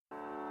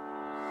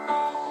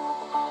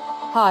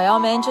Hi,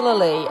 I'm Angela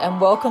Lee, and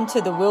welcome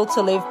to the Will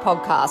to Live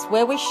podcast,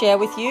 where we share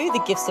with you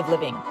the gifts of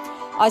living.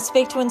 I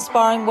speak to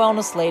inspiring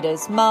wellness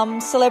leaders,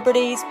 mums,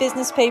 celebrities,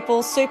 business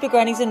people, super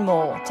grannies and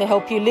more to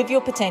help you live your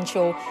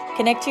potential,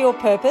 connect to your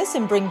purpose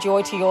and bring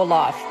joy to your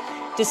life.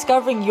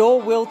 Discovering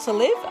your will to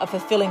live a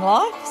fulfilling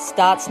life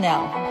starts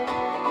now.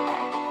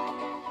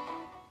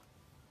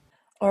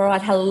 All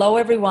right, hello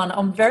everyone.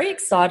 I'm very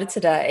excited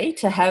today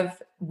to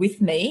have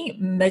with me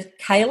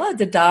Michaela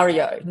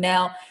Daddario.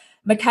 Now,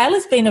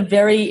 Michaela's been a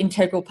very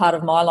integral part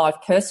of my life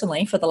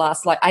personally for the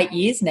last 8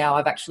 years now.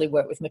 I've actually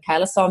worked with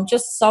Michaela, so I'm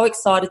just so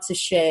excited to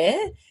share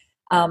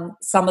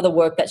some of the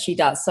work that she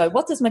does. So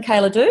what does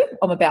Michaela do?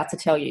 I'm about to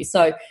tell you.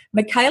 So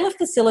Michaela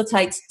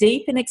facilitates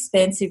deep and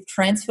expansive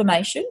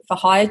transformation for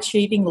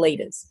high-achieving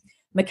leaders.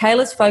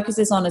 Michaela's focus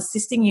is on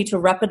assisting you to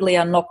rapidly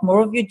unlock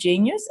more of your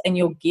genius and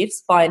your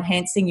gifts by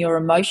enhancing your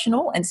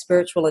emotional and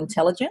spiritual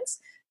intelligence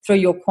through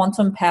your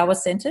quantum power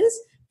centers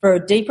for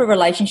a deeper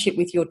relationship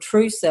with your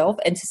true self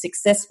and to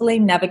successfully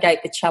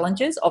navigate the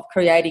challenges of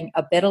creating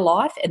a better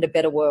life and a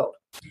better world.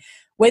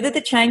 Whether the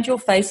change you're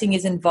facing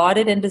is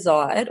invited and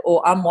desired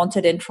or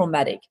unwanted and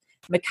traumatic,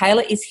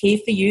 Michaela is here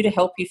for you to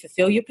help you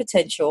fulfill your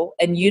potential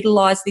and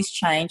utilize this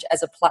change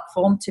as a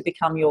platform to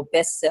become your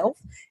best self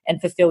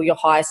and fulfill your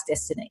highest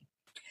destiny.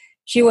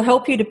 She will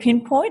help you to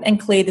pinpoint and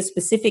clear the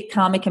specific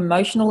karmic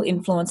emotional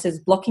influences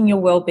blocking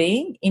your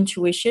well-being,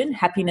 intuition,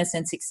 happiness,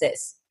 and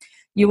success.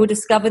 You will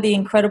discover the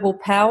incredible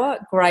power,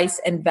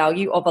 grace, and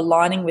value of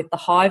aligning with the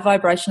high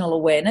vibrational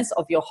awareness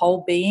of your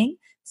whole being,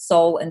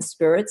 soul, and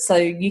spirit so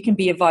you can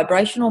be a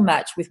vibrational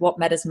match with what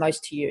matters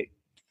most to you.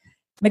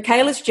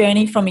 Michaela's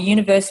journey from a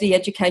university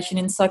education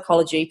in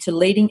psychology to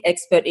leading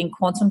expert in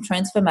quantum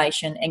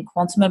transformation and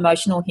quantum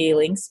emotional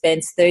healing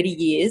spans 30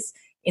 years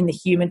in the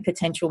human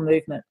potential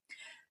movement.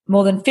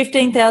 More than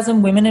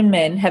 15,000 women and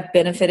men have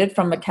benefited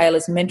from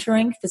Michaela's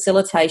mentoring,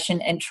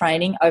 facilitation, and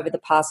training over the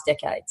past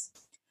decades.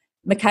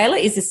 Michaela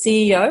is the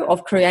CEO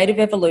of Creative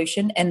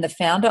Evolution and the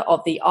founder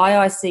of the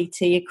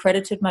IICT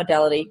accredited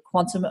modality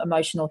Quantum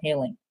Emotional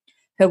Healing.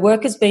 Her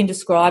work has been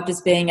described as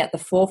being at the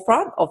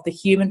forefront of the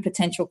human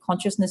potential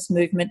consciousness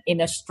movement in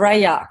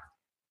Australia.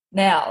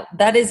 Now,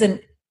 that is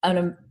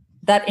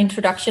that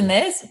introduction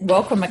there.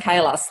 Welcome,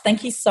 Michaela.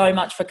 Thank you so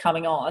much for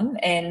coming on.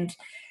 And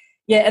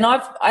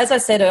as I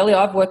said earlier,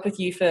 I've worked with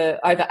you for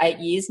over 8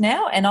 years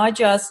now, and I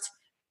just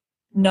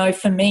know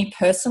for me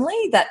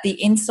personally that the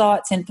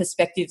insights and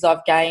perspectives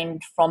I've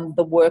gained from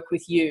the work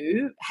with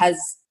you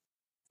has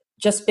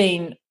just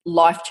been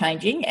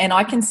life-changing. And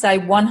I can say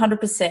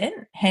 100%,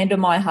 hand on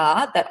my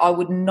heart, that I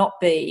would not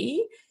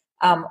be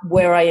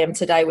where I am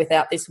today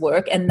without this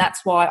work. And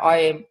that's why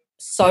I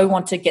so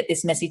want to get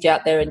this message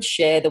out there and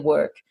share the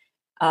work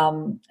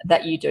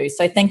that you do.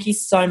 So thank you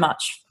so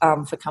much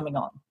for coming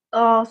on.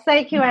 Oh,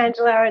 thank you,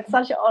 Angela. It's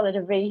such an honour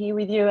to be here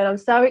with you, and I'm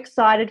so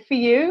excited for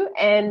you.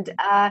 And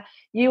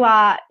you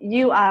are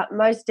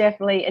most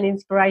definitely an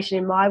inspiration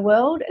in my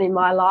world and in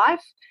my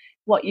life.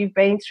 What you've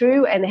been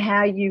through and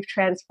how you've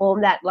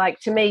transformed that. Like,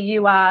 to me,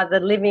 you are the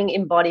living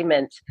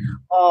embodiment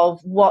of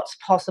what's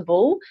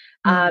possible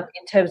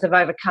in terms of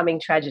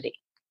overcoming tragedy.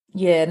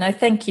 Yeah, no,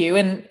 thank you.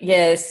 And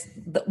yes,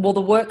 the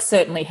work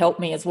certainly helped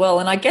me as well.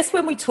 And I guess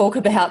when we talk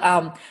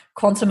about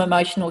quantum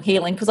emotional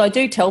healing, because I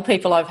do tell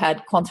people I've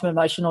had quantum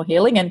emotional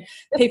healing, and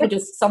people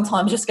just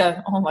sometimes just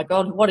go, oh my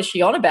God, what is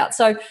she on about?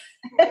 So,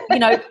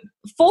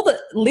 for the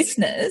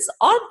listeners,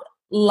 I'd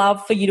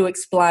love for you to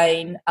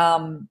explain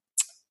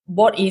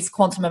what is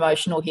quantum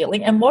emotional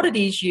healing and what it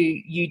is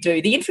you do.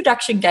 The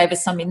introduction gave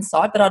us some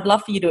insight, but I'd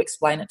love for you to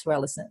explain it to our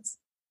listeners.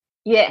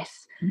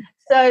 Yes.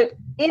 So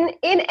in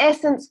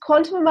essence,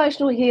 quantum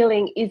emotional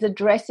healing is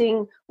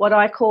addressing what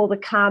I call the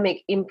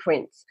karmic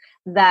imprints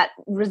that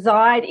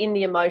reside in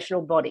the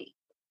emotional body.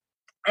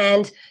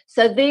 And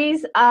so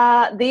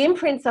the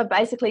imprints are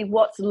basically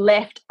what's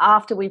left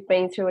after we've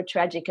been through a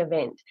tragic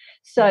event.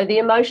 So the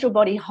emotional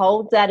body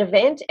holds that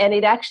event, and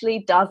it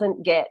actually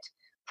doesn't get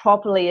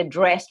properly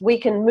addressed. We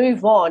can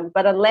move on,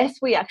 but unless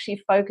we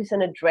actually focus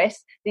and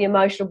address the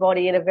emotional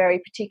body in a very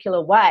particular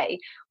way,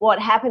 what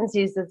happens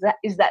is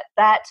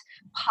that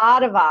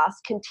part of us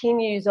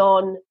continues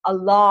on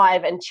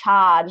alive and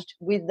charged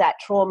with that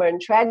trauma and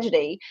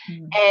tragedy,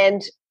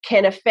 and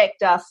can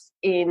affect us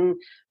in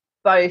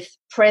both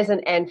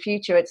present and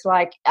future. It's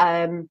like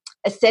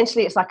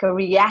essentially it's like a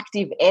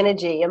reactive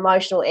energy,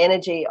 emotional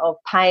energy of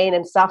pain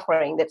and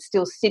suffering that's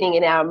still sitting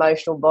in our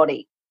emotional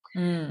body.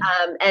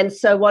 And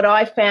so what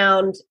I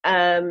found,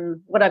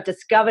 what I've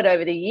discovered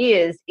over the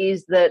years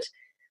is that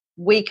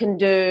we can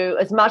do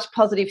as much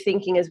positive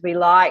thinking as we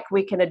like.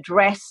 We can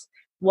address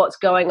what's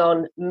going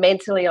on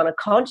mentally on a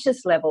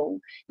conscious level,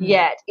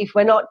 yet if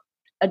we're not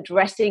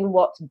addressing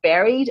what's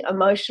buried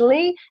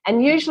emotionally,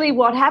 and usually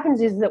what happens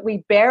is that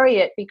we bury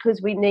it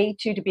because we need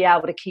to be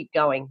able to keep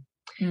going.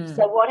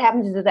 So what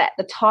happens is that at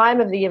the time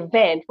of the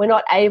event, we're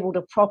not able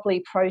to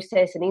properly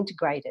process and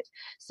integrate it.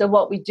 So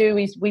what we do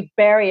is we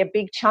bury a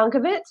big chunk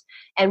of it,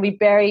 and we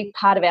bury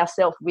part of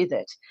ourselves with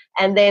it.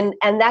 And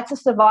that's a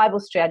survival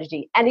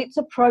strategy, and it's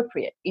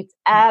appropriate. It's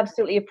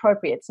absolutely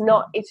appropriate.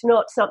 It's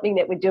not something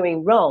that we're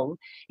doing wrong.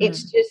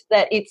 It's just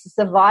that it's a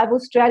survival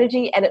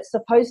strategy, and it's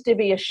supposed to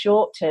be a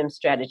short-term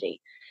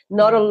strategy,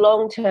 not a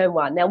long-term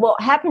one. Now,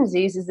 what happens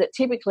is that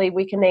typically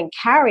we can then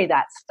carry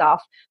that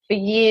stuff for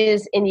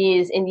years and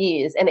years and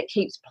years, and it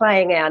keeps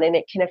playing out, and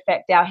it can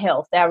affect our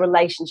health, our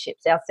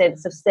relationships, our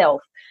sense of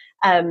self,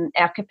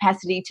 our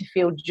capacity to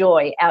feel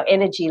joy, our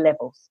energy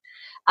levels.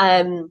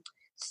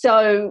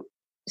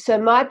 So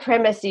my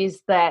premise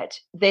is that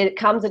there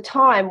comes a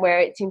time where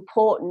it's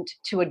important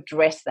to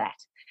address that.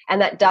 And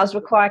that does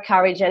require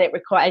courage, and it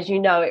requires, as you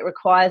know, it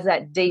requires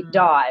that deep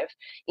dive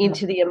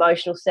into the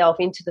emotional self,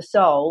 into the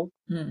soul,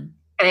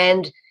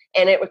 and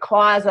it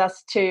requires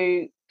us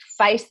to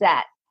face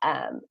that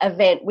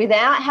event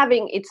without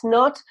having. It's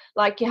not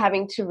like you're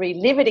having to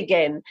relive it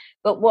again,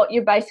 but what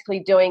you're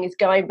basically doing is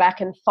going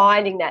back and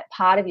finding that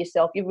part of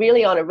yourself. You're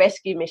really on a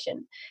rescue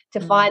mission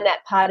to find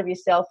that part of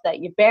yourself that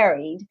you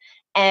buried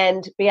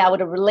and be able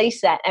to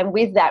release that, and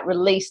with that,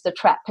 release the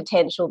trapped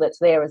potential that's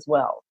there as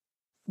well.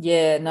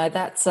 Yeah, no,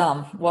 that's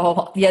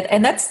well, yeah,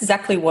 and that's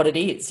exactly what it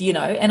is,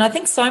 and I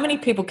think so many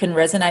people can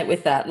resonate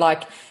with that.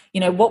 Like,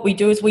 what we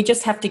do is we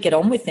just have to get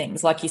on with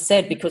things, like you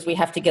said, because we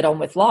have to get on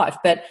with life.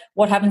 But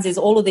what happens is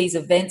all of these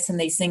events and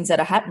these things that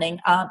are happening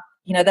aren't,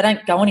 they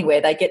don't go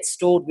anywhere. They get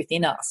stored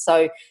within us.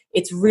 So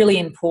it's really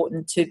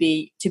important to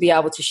be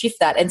able to shift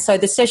that. And so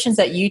the sessions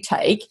that you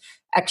take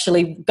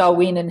actually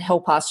go in and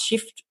help us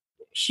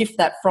shift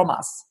that from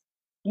us.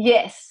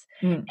 Yes.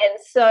 And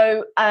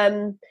so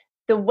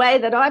the way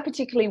that I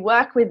particularly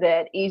work with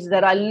it is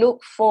that I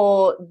look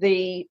for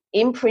the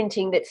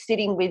imprinting that's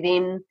sitting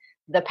within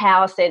the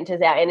power centers,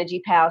 our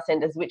energy power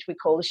centers, which we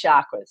call the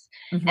chakras.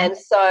 And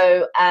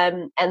so,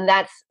 and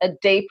that's a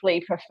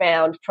deeply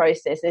profound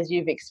process, as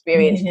you've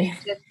experienced. It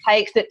just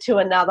takes it to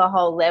another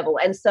whole level.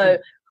 And so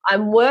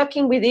I'm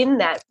working within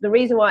that. The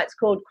reason why it's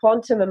called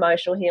quantum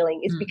emotional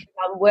healing is because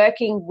I'm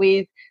working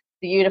with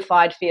the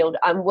unified field.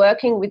 I'm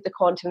working with the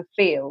quantum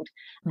field,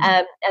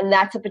 and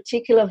that's a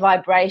particular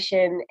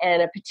vibration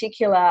and a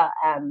particular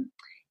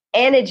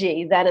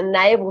energy that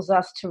enables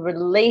us to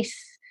release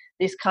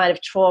this kind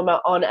of trauma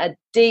on a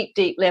deep,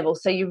 deep level.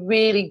 So you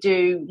really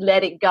do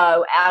let it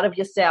go out of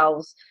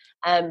yourselves,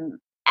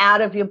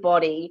 out of your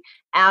body,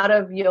 out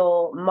of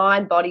your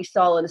mind, body,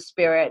 soul, and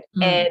spirit.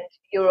 And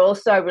you're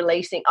also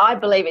releasing, I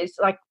believe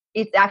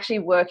it's actually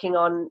working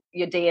on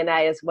your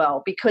DNA as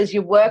well, because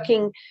you're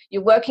working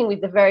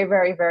with the very,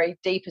 very, very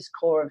deepest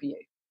core of you.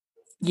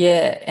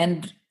 Yeah,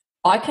 and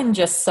I can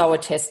just so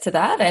attest to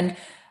that. And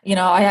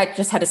I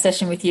just had a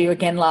session with you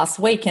again last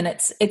week, and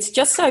it's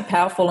just so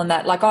powerful in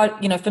that, like,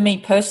 for me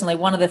personally,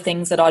 one of the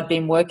things that I'd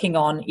been working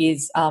on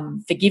is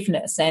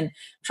forgiveness, and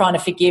trying to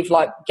forgive,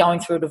 like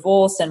going through a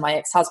divorce and my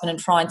ex-husband, and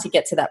trying to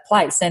get to that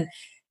place. And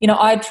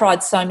I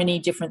tried so many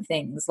different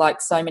things, like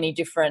so many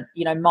different,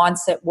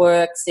 mindset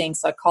work, seeing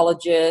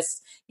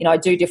psychologists, I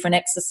do different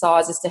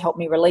exercises to help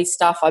me release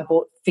stuff. I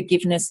bought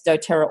forgiveness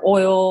doTERRA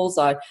oils.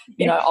 I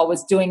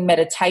was doing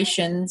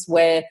meditations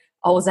where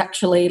I was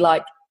actually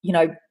like,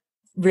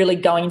 really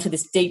going into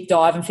this deep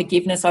dive in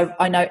forgiveness.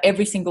 I know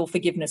every single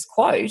forgiveness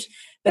quote,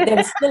 but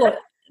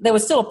there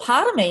was still a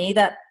part of me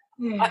that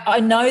I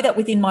know that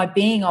within my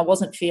being, I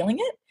wasn't feeling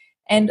it.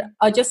 And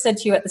I just said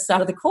to you at the start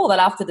of the call that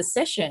after the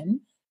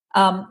session,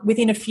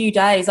 within a few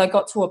days, I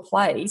got to a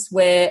place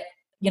where,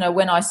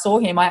 when I saw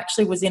him, I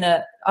actually was in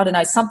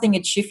something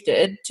had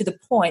shifted to the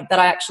point that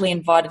I actually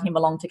invited him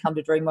along to come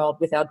to Dreamworld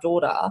with our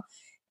daughter.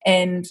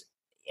 And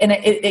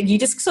you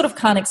just sort of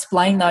can't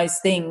explain those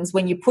things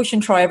when you push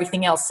and try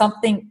everything else.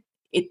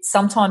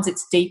 Sometimes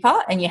it's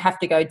deeper, and you have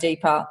to go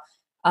deeper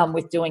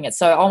with doing it.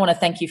 So I want to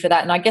thank you for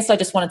that. And I guess I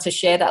just wanted to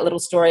share that little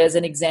story as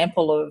an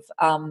example of,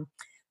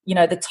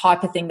 the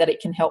type of thing that it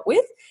can help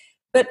with.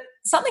 But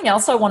something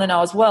else I want to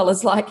know as well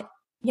is, like,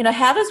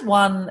 how does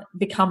one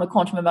become a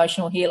quantum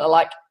emotional healer?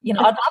 Like, I'd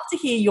love to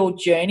hear your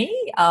journey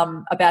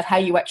about how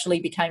you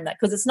actually became that,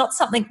 because it's not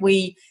something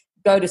we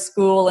go to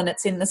school and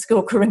it's in the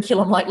school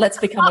curriculum, like, let's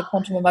become a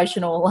quantum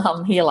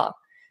emotional healer.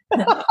 I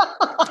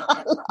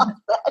love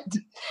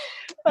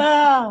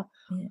that.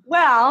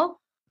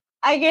 Well,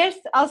 I guess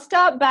I'll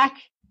start back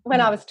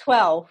when I was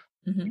 12.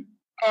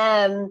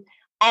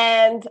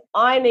 And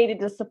I needed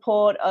the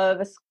support of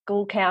a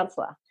school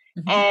counsellor.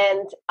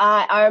 And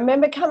I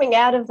remember coming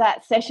out of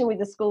that session with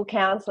the school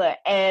counsellor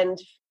and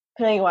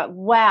feeling like,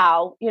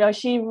 wow,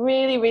 she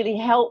really, really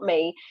helped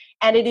me.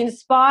 And it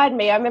inspired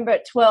me. I remember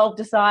at 12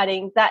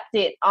 deciding, that's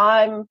it,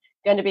 I'm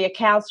going to be a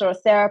counsellor, a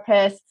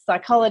therapist,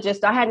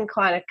 psychologist. I hadn't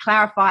kind of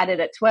clarified it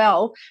at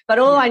 12, but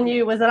all I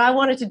knew was that I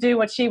wanted to do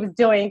what she was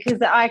doing,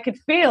 because I could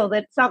feel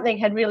that something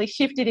had really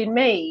shifted in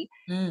me.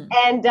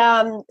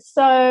 And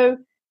so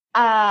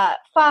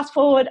fast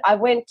forward, I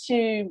went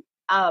to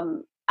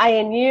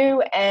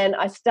ANU and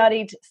I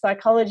studied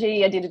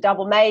psychology. I did a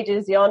double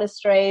majors, the honours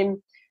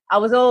stream. I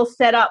was all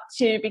set up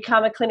to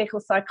become a clinical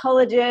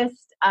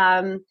psychologist.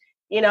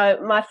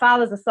 My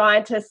father's a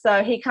scientist,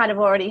 so he kind of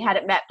already had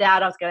it mapped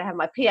out. I was going to have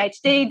my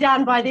PhD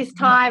done by this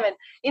time.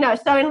 And,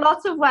 so in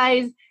lots of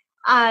ways,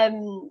 I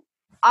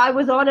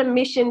was on a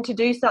mission to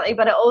do something,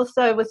 but I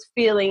also was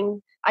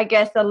feeling, I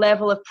guess, a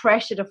level of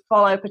pressure to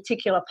follow a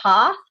particular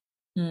path.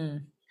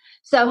 Mm.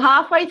 So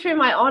halfway through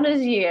my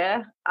honours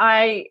year,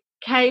 I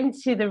came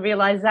to the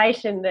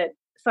realisation that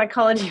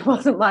psychology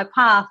wasn't my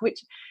path,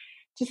 which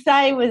to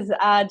say was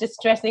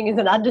distressing is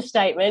an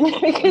understatement,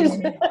 because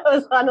I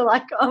was kind of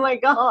like, oh, my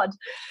God.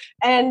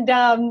 And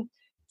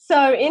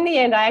so in the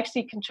end, I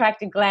actually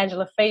contracted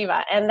glandular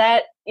fever. And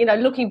that,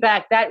 looking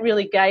back, that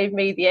really gave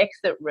me the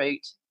exit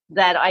route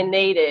that I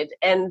needed.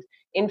 And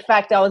in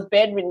fact, I was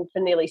bedridden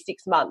for nearly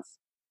 6 months.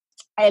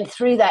 And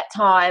through that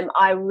time,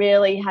 I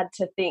really had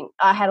to think.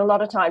 I had a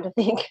lot of time to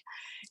think.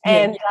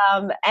 And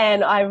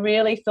I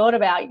really thought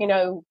about,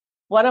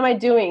 what am I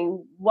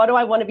doing? What do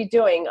I want to be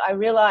doing? I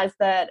realized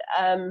that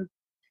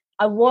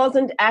I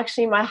wasn't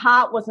actually, my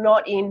heart was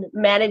not in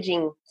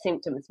managing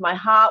symptoms. My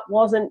heart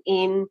wasn't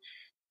in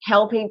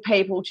helping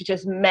people to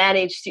just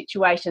manage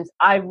situations.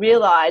 I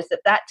realized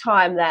at that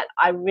time that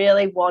I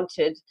really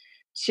wanted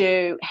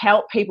to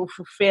help people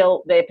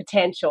fulfill their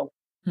potential.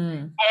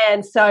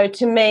 And so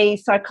to me,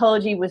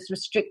 psychology was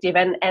restrictive.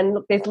 And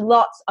look, there's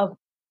lots of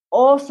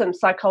awesome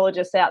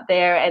psychologists out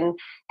there,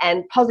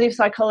 and positive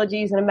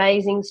psychology is an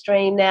amazing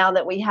stream now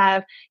that we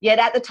have. Yet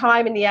at the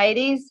time in the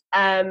 80s,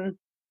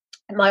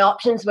 my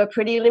options were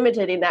pretty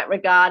limited in that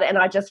regard, and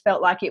I just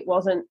felt like it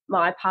wasn't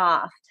my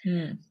path.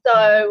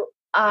 So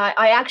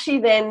I actually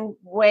then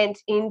went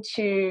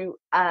into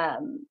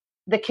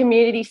the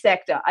community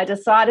sector. I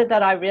decided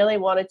that I really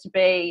wanted to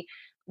be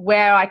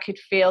where I could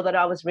feel that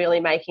I was really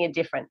making a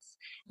difference.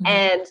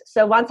 And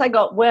so once I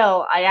got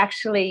well, I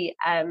actually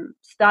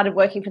started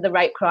working for the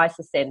Rape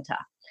Crisis Centre.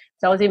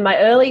 So I was in my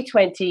early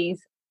 20s.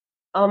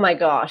 Oh, my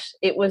gosh,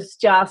 it was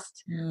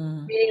just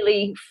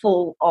really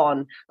full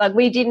on. Like,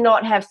 we did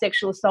not have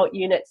sexual assault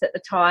units at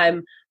the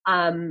time.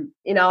 I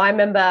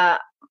remember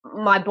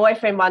my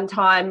boyfriend one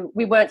time,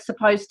 we weren't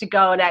supposed to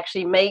go and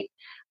actually meet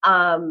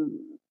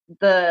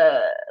the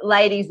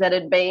ladies that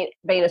had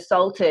been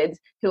assaulted,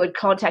 who had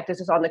contacted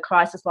us on the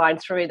crisis line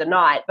through the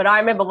night. But I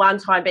remember one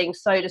time being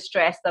so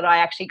distressed that I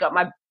actually got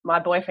my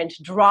boyfriend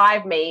to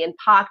drive me and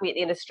park me at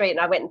the end of the street, and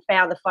I went and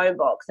found the phone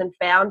box and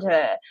found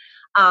her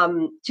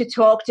to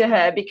talk to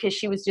her, because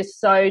she was just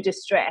so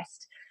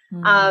distressed.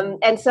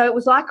 And so it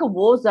was like a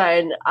war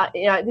zone.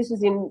 This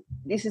is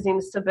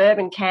in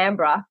suburban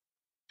Canberra,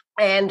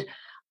 and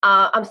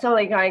I'm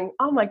suddenly going,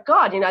 oh my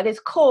God,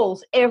 there's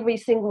calls every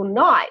single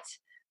night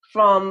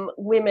from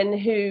women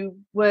who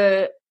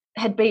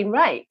had been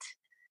raped.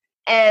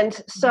 And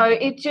so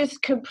it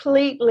just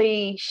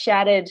completely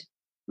shattered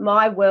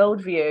my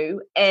worldview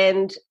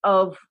and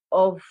of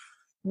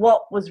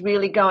what was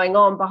really going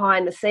on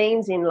behind the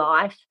scenes in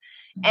life.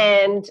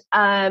 And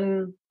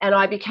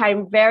I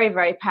became very,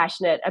 very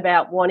passionate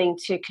about wanting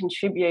to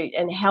contribute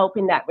and help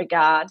in that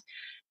regard.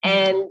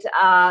 And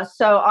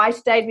so I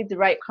stayed with the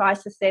Rape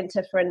Crisis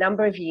Centre for a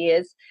number of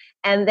years.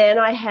 And then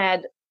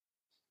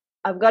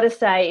I've got to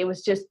say, it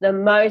was just the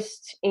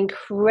most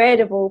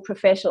incredible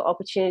professional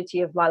opportunity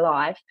of my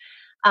life.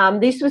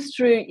 This was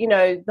through,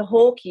 the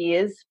Hawke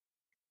years,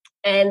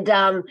 and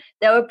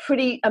there were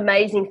pretty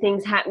amazing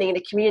things happening in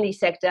the community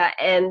sector.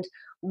 And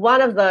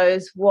one of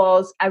those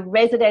was a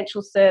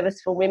residential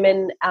service for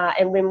women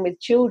and women with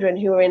children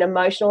who were in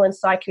emotional and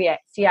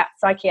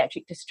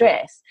psychiatric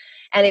distress.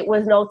 And it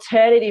was an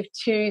alternative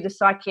to the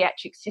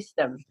psychiatric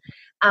system.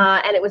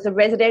 And it was a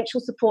residential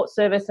support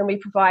service, and we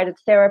provided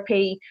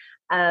therapy,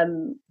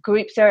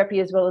 group therapy,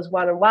 as well as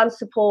one-on-one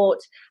support,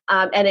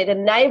 and it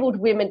enabled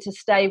women to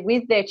stay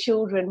with their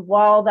children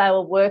while they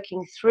were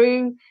working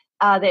through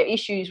their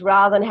issues,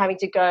 rather than having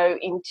to go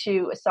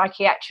into a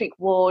psychiatric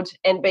ward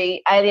and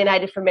be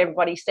alienated from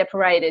everybody,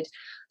 separated.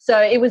 So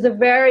it was a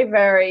very,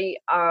 very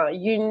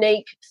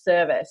unique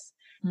service.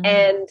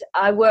 And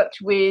I worked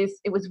with,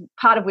 it was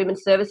part of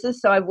women's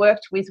services, so I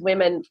worked with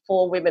women,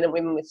 for women and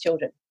women with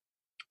children.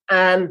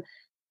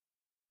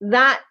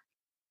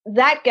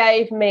 That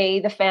gave me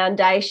the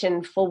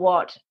foundation for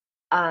what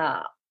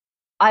I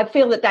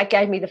feel that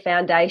gave me the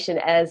foundation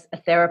as a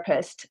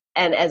therapist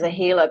and as a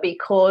healer,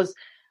 because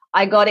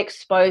I got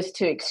exposed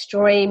to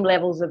extreme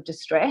levels of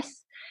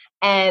distress,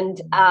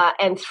 and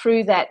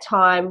through that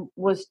time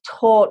was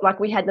taught, like,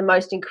 we had the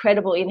most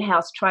incredible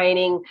in-house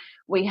training.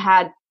 We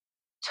had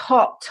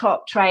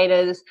top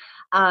trainers.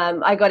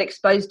 I got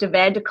exposed to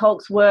Van der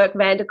Kolk's work.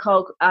 Van der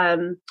Kolk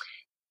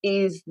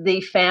is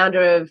the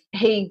founder of,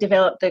 he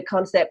developed the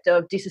concept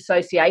of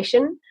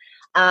dissociation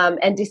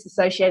and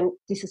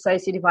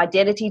dissociative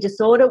identity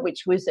disorder,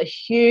 which was a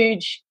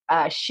huge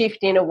shift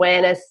in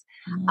awareness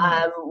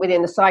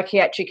within the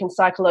psychiatric and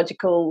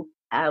psychological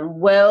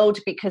world,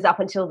 because up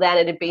until then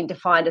it had been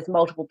defined as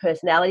multiple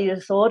personality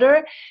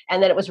disorder,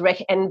 and then it was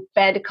and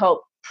Van der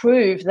Kolk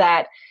proved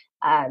that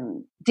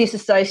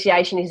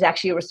disassociation is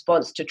actually a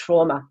response to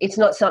trauma. It's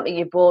not something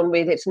you're born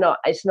with. It's not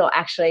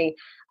actually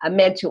a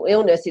mental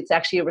illness. It's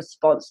actually a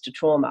response to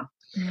trauma.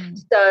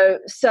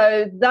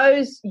 So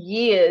those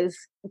years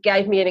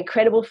gave me an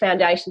incredible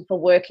foundation for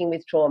working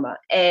with trauma.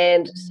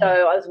 And so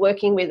I was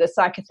working with a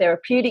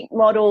psychotherapeutic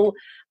model,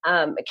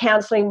 a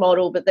counselling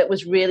model, but that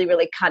was really,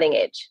 really cutting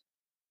edge.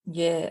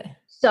 Yeah.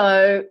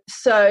 So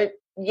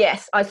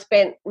yes, I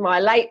spent my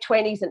late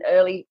 20s and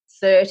early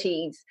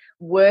 30s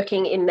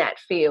working in that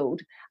field.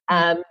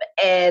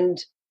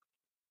 And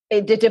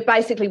it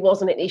basically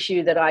wasn't an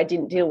issue that I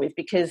didn't deal with,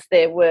 because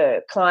there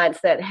were clients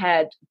that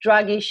had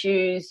drug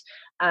issues,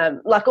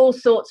 like all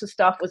sorts of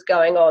stuff was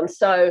going on.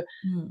 So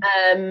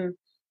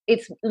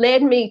it's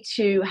led me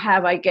to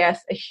have, I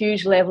guess, a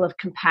huge level of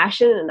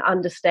compassion and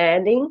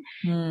understanding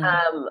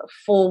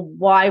for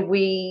why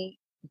we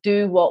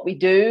do what we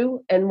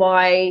do, and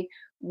why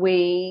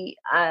we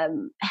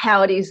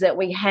how it is that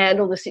we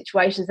handle the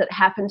situations that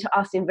happen to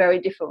us in very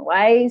different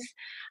ways.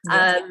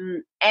 Yes.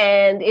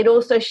 And it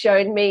also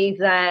showed me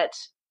that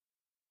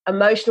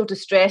emotional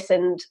distress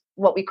and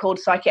what we call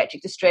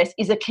psychiatric distress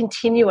is a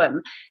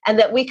continuum, and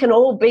that we can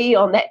all be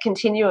on that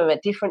continuum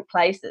at different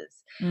places.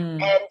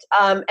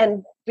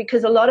 And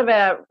because a lot of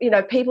our,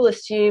 people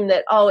assume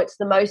that, it's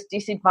the most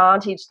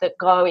disadvantaged that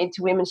go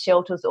into women's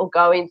shelters or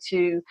go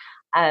into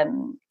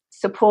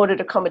supported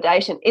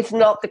accommodation. It's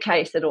not the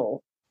case at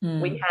all.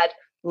 We had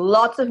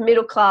lots of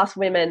middle-class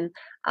women,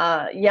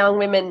 young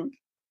women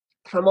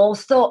from all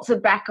sorts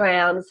of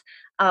backgrounds,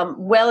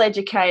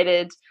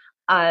 well-educated,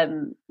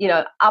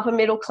 upper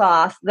middle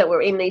class, that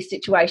were in these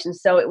situations.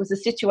 So it was a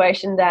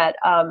situation that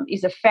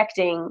is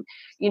affecting,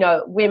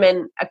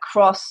 women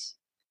across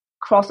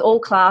all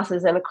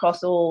classes and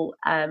across all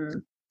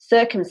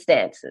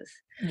circumstances.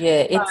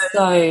 Yeah,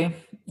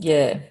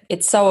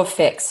 it so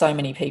affects so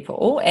many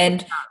people.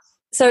 And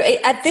so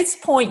at this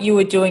point you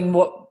were doing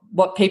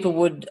what people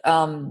would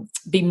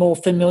be more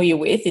familiar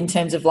with in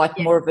terms of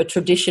more of a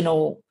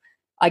traditional,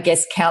 I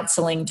guess,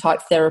 counselling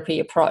type therapy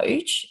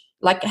approach.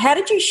 Like, how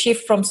did you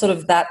shift from sort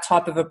of that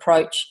type of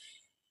approach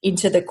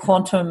into the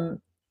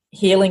quantum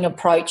healing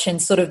approach,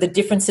 and sort of the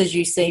differences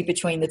you see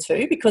between the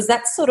two? Because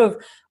that's sort of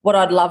what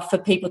I'd love for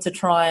people to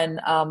try and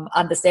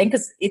understand,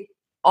 because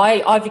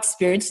I've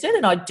experienced it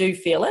and I do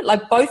feel it.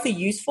 Like, both are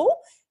useful,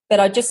 but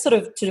I just sort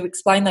of, to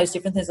explain those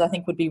differences, I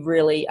think would be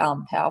really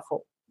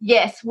powerful.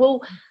 Yes.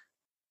 Well,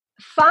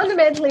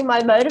 fundamentally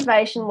my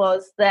motivation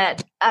was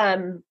that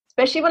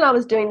especially when I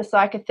was doing the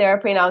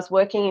psychotherapy and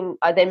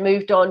I then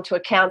moved on to a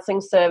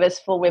counselling service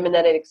for women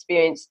that had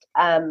experienced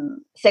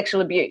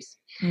sexual abuse.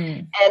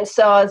 And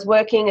so I was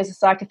working as a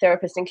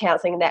psychotherapist and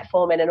counselling in that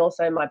format, and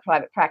also in my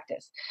private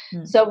practice.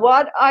 So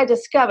what I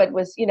discovered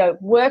was,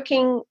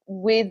 working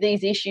with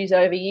these issues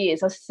over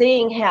years, I was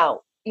seeing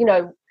how,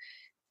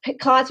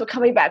 clients were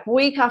coming back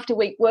week after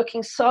week,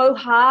 working so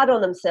hard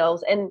on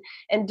themselves and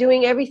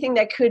doing everything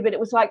they could, but it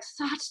was like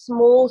such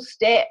small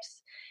steps.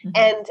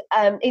 And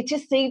it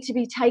just seemed to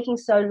be taking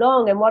so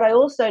long. And what I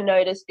also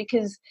noticed,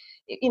 because,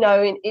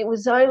 it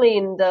was only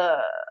in the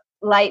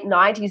late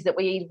 90s that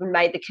we even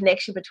made the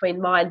connection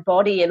between mind,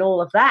 body and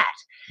all of that.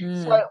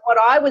 So what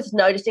I was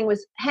noticing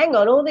was, hang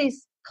on, all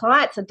these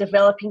clients are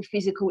developing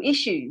physical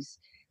issues.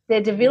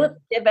 They're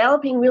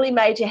developing really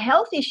major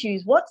health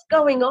issues. What's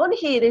going on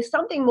here? There's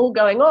something more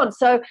going on.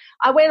 So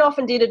I went off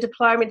and did a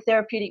diploma in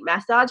therapeutic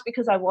massage,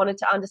 because I wanted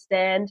to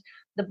understand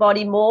the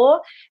body more.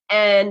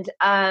 And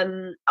I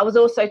was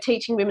also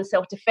teaching women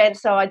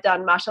self-defense. So I'd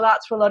done martial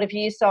arts for a lot of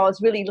years. So I was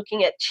really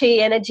looking at chi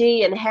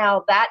energy and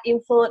how that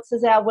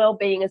influences our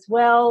well-being as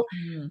well.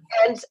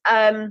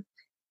 And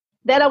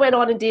then I went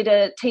on and did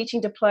a teaching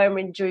diploma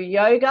in Drew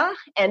Yoga.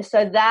 And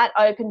so that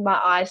opened my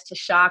eyes to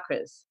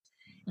chakras.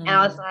 And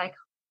I was like,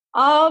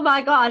 oh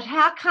my gosh,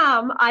 how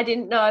come I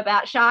didn't know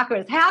about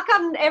chakras? How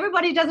come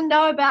everybody doesn't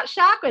know about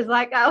chakras?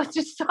 Like, I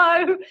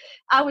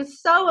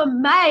was so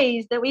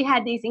amazed that we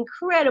had these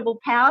incredible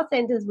power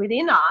centers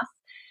within us.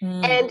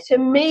 And to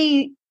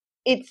me,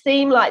 it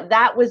seemed like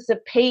that was the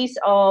piece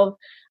of,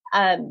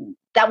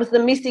 that was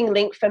the missing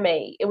link for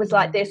me. It was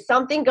like, there's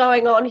something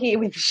going on here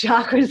with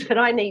chakras that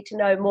I need to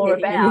know more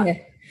about.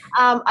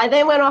 I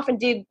then went off and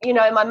did,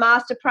 my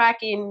master prac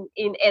in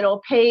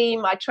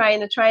NLP, my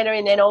trainer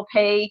in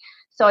NLP.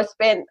 So I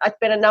spent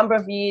a number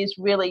of years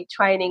really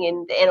training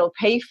in the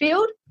NLP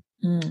field.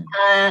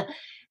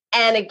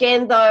 And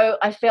again, though,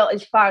 I felt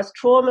as far as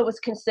trauma was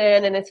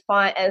concerned, and as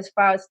far as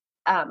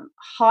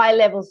high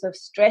levels of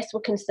stress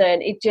were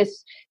concerned, it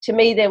just, to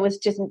me, there was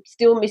just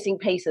still missing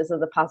pieces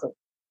of the puzzle.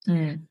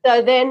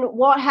 So then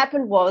what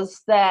happened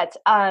was that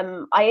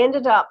I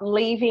ended up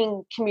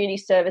leaving community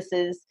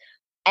services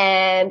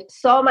and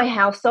sold my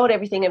house, sold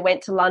everything, and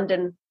went to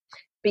London,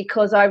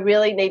 because I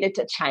really needed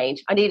to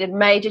change. I needed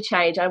major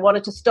change. I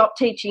wanted to stop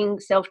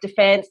teaching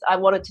self-defense. I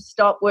wanted to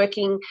stop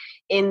working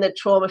in the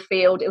trauma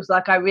field. It was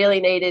like I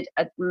really needed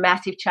a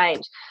massive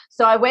change.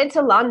 So I went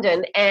to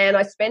London, and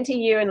I spent a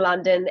year in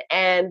London,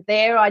 and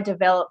there I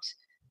developed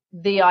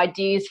the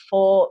ideas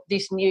for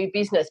this new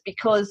business,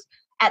 because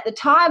at the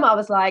time I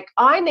was like,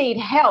 I need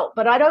help,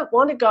 but I don't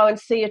want to go and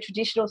see a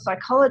traditional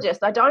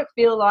psychologist. I don't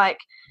feel like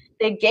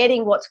they're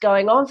getting what's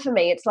going on for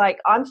me. It's like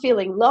I'm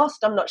feeling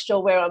lost. I'm not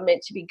sure where I'm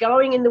meant to be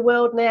going in the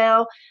world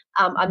now.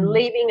 I'm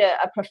leaving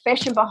a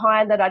profession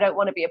behind that I don't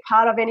want to be a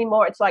part of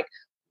anymore. It's like,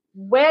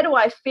 where do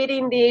I fit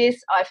in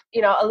this?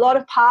 A lot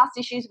of past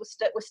issues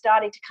were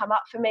starting to come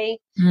up for me.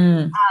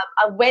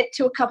 I went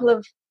to a couple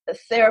of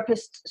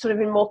therapists sort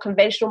of in more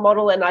conventional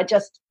model, and I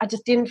just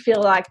didn't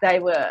feel like they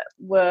were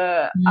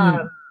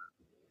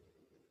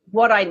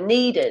what I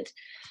needed.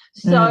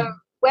 So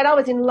when I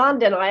was in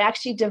London, I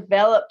actually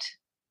developed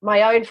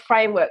my own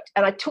framework,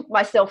 and I took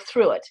myself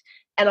through it,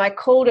 and I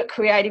called it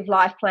creative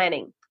life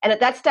planning. And at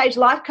that stage,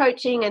 life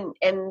coaching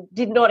and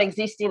did not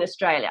exist in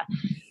Australia.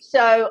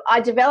 So I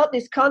developed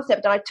this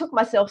concept, and I took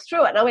myself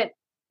through it, and I went,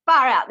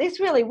 far out, this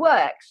really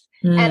works.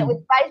 And it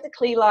was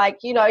basically like,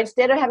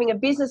 instead of having a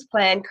business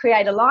plan,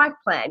 create a life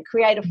plan,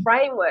 create a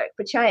framework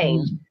for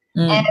change.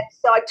 And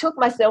so I took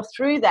myself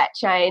through that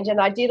change, and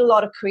I did a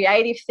lot of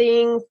creative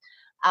things.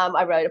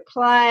 I wrote a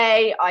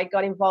play. I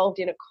got involved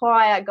in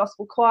a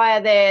gospel choir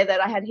there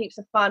that I had heaps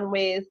of fun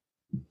with.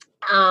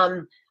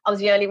 I was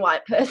the only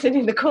white person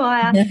in the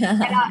choir, and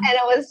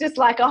it was just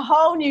like a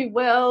whole new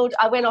world.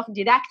 I went off and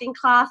did acting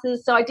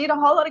classes. So I did a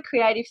whole lot of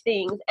creative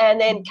things, and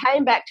then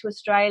came back to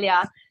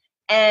Australia.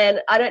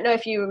 And I don't know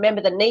if you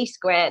remember the NEIS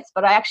grants,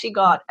 but I actually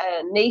got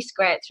a NEIS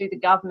grant through the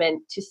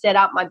government to set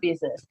up my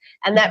business.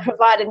 And that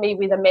provided me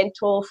with a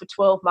mentor for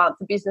 12 months,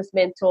 a business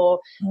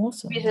mentor,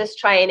 awesome. Business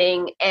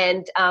training,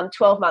 and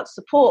 12 months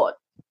support.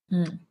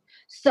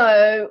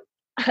 So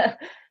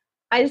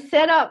I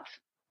set up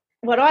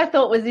what I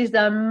thought was this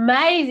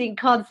amazing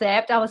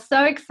concept. I was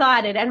so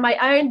excited. And my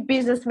own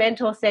business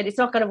mentor said, it's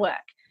not going to work.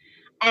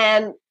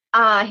 And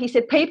he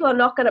said, people are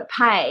not going to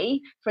pay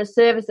for a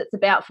service that's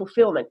about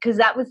fulfillment, because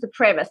that was the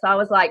premise. I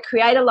was like,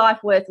 create a life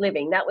worth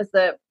living. That was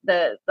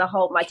the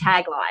whole, my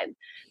tagline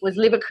was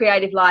live a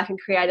creative life and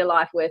create a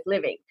life worth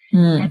living.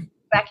 And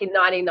back in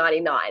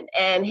 1999.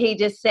 And he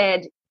just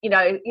said,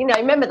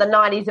 remember the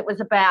 90s, it was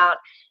about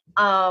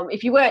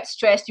if you weren't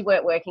stressed, you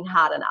weren't working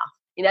hard enough.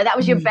 That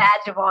was your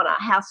badge of honor,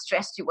 how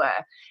stressed you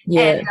were.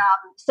 Yeah. And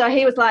so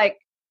he was like,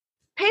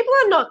 people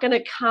are not going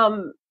to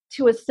come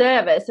to a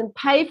service and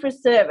pay for a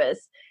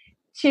service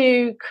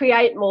to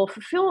create more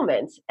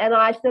fulfillment. And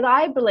I said,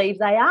 I believe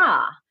they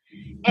are.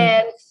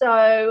 And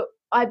so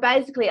I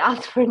basically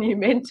asked for a new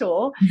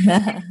mentor.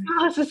 I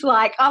was just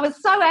like, I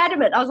was so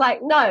adamant. I was like,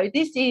 no,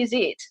 this is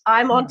it.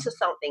 I'm onto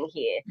something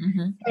here.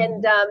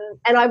 And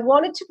I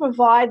wanted to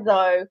provide,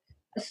 though,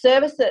 a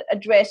service that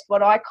addressed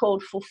what I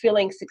called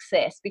fulfilling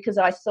success, because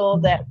I saw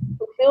that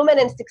fulfillment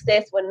and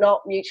success were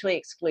not mutually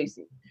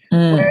exclusive.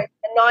 Whereas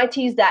in the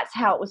 90s, that's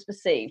how it was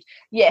perceived.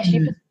 Yes,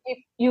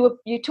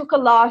 you took a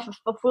life of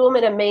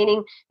fulfillment and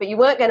meaning, but you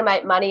weren't going to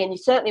make money, and you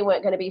certainly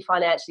weren't going to be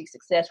financially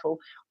successful.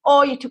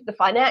 Or you took the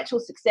financial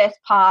success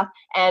path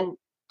and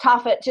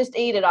tough it, just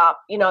eat it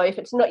up.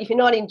 If you're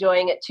not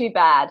enjoying it, too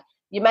bad.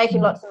 You're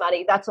making lots of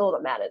money. That's all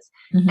that matters.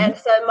 And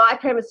so my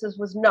premises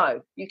was,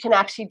 no, you can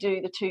actually do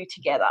the two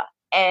together.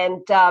 And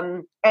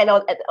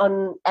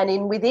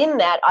within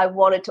that, I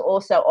wanted to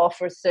also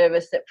offer a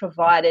service that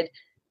provided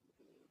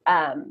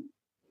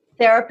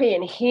therapy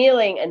and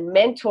healing and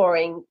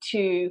mentoring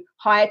to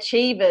high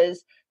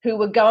achievers who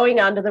were going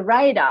under the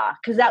radar,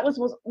 because that was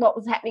what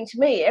was happening to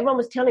me. Everyone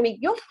was telling me,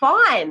 you're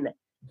fine.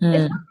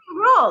 There's nothing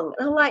wrong.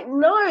 And I'm like,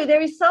 no,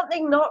 there is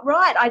something not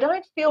right. I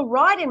don't feel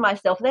right in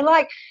myself. And they're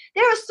like,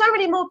 there are so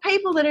many more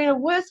people that are in a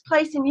worse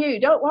place than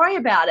you. Don't worry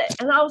about it.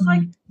 And I was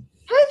like,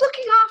 who's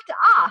looking after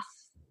us?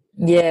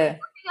 Yeah.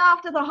 Looking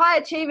after the high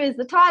achievers,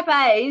 the type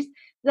A's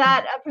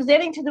that are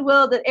presenting to the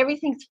world that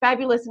everything's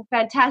fabulous and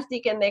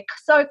fantastic and they're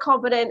so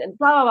competent and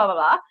blah, blah, blah,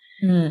 blah,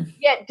 blah.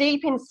 Yet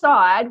deep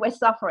inside, we're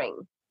suffering.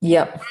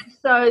 Yep. And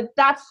so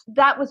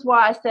that was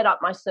why I set up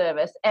my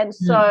service. And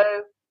so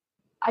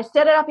I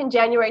set it up in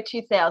January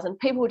 2000.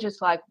 People were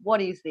just like,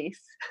 what is this?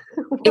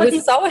 It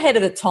was so ahead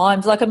of the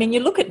times. Like, I mean, you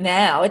look at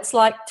now, it's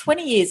like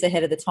 20 years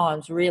ahead of the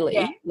times, really.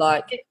 Yeah,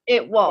 like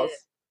it was. Yeah.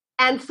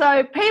 And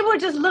so people were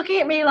just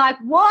looking at me like,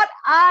 what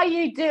are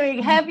you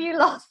doing? Have you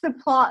lost the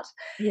plot?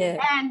 Yeah.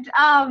 And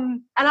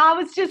I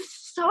was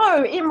just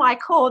so in my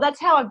core. That's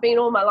how I've been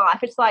all my life.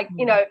 It's like,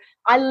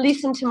 I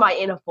listen to my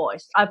inner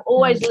voice. I've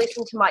always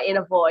listened to my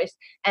inner voice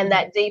and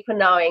that deeper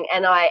knowing.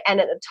 And at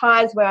the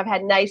times where I've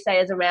had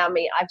naysayers around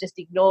me, I've just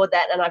ignored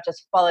that and I've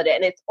just followed it.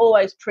 And it's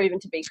always proven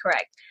to be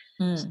correct.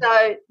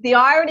 So the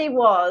irony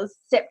was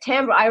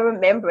September, I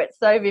remember it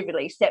so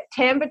vividly,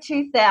 September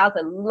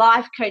 2000,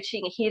 life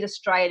coaching hit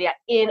Australia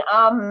in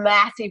a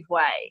massive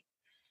way.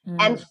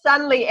 And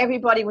suddenly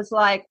everybody was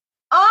like,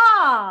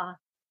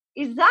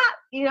 is that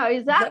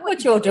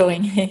what you're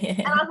doing?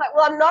 And I was like,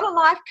 well, I'm not a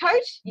life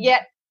coach,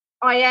 yet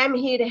I am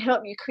here to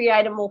help you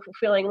create a more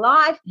fulfilling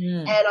life.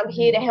 And I'm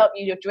here to help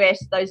you to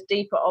address those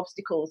deeper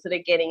obstacles that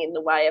are getting in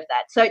the way of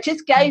that. So it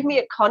just gave me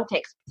a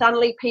context.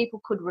 Suddenly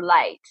people could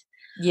relate.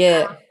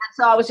 Yeah.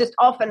 So I was just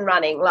off and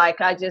running. Like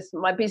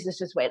my business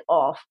just went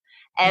off.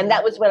 And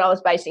that was when I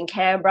was based in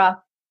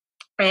Canberra.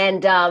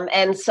 And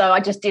so I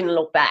just didn't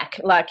look back.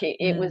 Like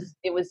it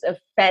was a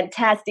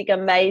fantastic,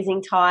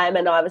 amazing time.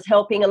 And I was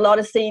helping a lot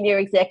of senior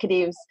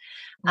executives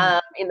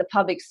in the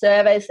public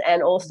service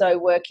and also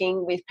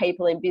working with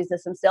people in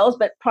business themselves.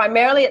 But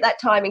primarily at that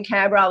time in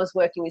Canberra, I was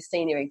working with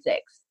senior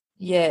execs.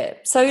 Yeah.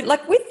 So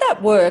like with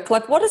that work,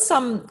 like what are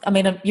some, I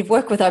mean, you've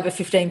worked with over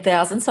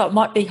 15,000, so it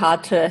might be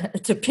hard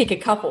to pick a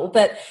couple,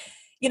 but,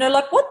 you know,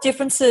 like what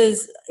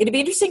differences, it'd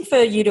be interesting for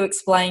you to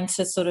explain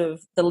to sort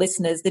of the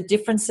listeners, the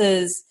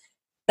differences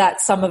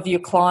that some of your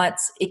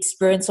clients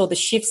experience or the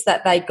shifts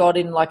that they got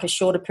in like a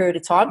shorter period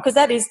of time, because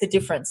that is the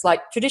difference.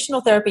 Like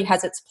traditional therapy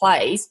has its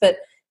place, but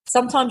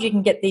sometimes you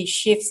can get these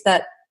shifts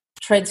that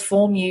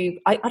transform you,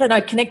 I don't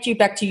know, connect you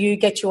back to you,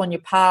 get you on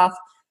your path.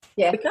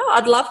 Yeah. But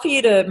I'd love for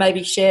you to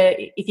maybe share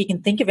if you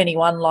can think of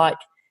anyone like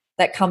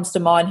that comes to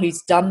mind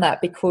who's done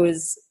that,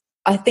 because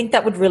I think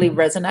that would really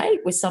resonate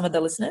with some of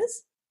the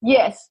listeners.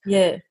 Yes.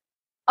 Yeah.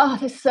 Oh,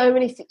 there's so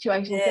many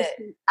situations.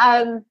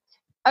 Yeah.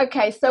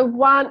 Okay, so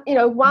one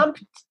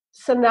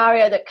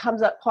scenario that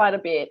comes up quite a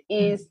bit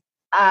is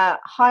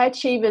high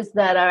achievers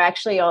that are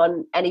actually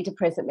on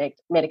antidepressant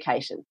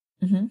medication.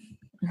 Mm-hmm.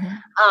 Mm-hmm.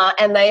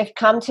 And they have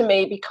come to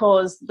me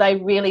because they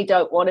really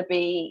don't want to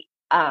be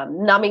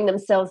numbing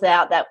themselves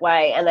out that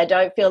way, and they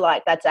don't feel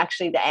like that's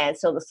actually the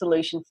answer or the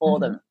solution for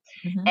them.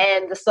 Mm-hmm.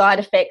 And the side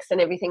effects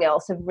and everything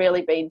else have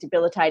really been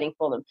debilitating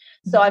for them.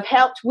 So I've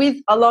helped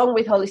along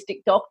with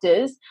holistic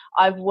doctors,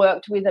 I've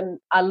worked with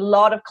a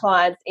lot of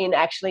clients in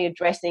actually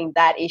addressing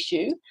that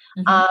issue.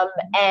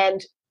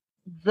 And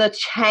the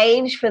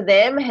change for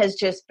them has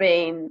just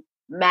been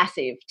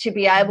massive to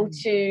be able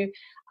to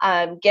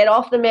get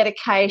off the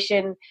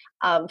medication,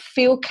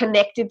 feel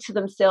connected to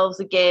themselves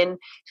again,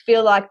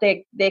 feel like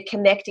they're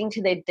connecting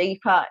to their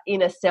deeper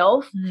inner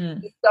self.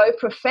 It's so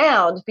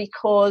profound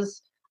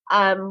because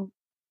they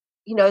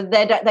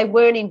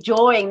weren't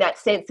enjoying that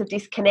sense of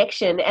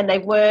disconnection, and they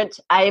weren't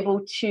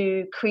able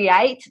to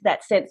create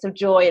that sense of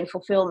joy and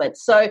fulfillment.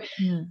 So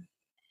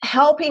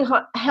helping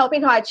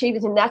high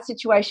achievers in that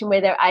situation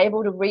where they're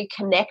able to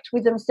reconnect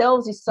with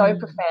themselves is so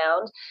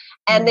profound.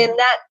 And then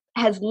that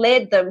has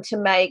led them to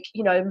make,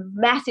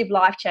 massive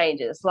life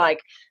changes,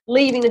 like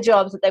leaving the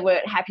jobs that they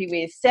weren't happy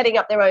with, setting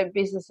up their own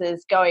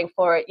businesses, going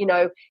for it,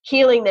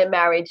 healing their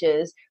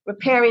marriages,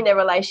 repairing their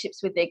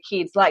relationships with their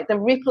kids. Like the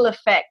ripple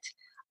effect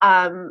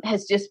can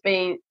just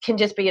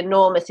be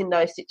enormous in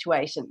those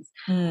situations.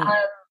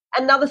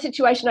 Another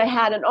situation, I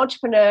had an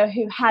entrepreneur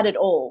who had it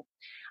all.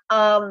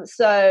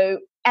 So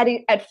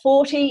at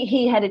 40,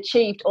 he had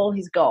achieved all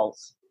his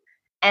goals,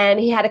 and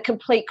he had a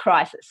complete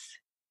crisis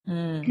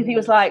because he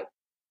was like,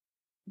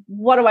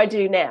 what do I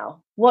do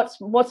now? What's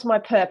my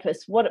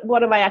purpose?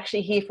 What am I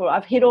actually here for?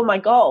 I've hit all my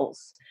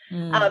goals.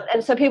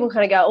 And so people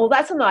kind of go, oh,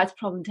 that's a nice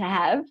problem to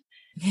have.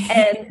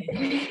 And,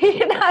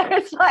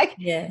 it's like,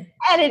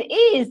 and it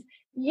is.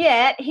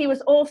 Yet he was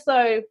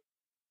also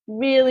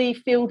really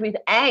filled with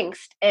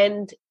angst.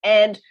 And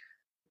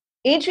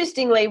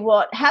interestingly,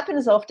 what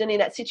happens often in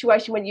that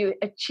situation when you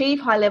achieve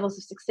high levels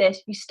of success,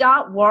 you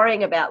start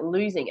worrying about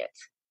losing it.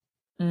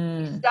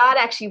 You start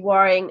actually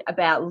worrying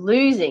about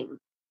losing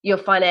your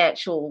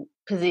financial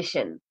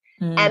position.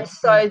 And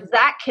so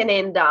that can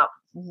end up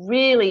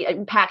really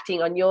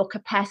impacting on your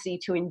capacity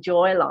to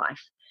enjoy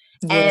life.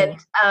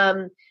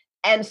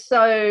 And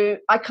so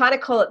I kind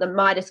of call it the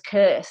Midas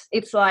curse.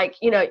 It's like,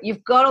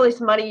 you've got all this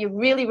money, you're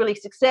really, really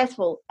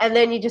successful, and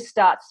then you just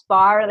start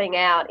spiraling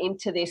out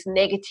into this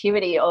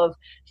negativity of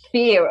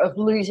fear of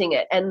losing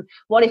it. And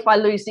what if I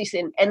lose this?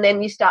 And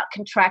then you start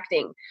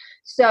contracting.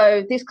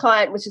 So this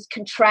client was just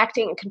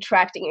contracting and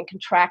contracting and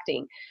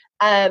contracting.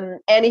 And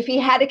if he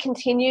had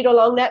continued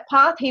along that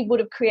path, he would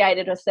have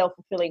created a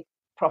self-fulfilling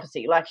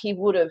prophecy. Like he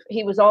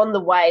was on the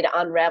way to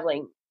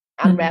unraveling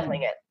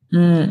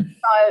it.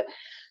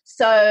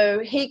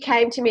 So he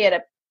came to me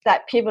at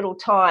that pivotal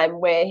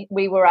time where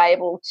we were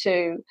able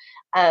to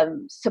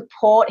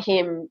support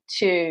him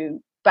to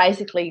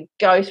basically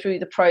go through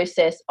the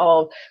process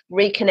of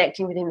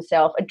reconnecting with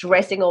himself,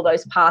 addressing all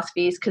those past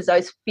fears, because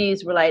those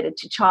fears related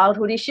to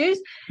childhood issues.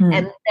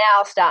 And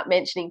now start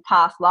mentioning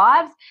past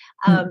lives.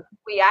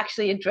 We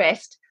actually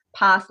addressed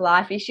past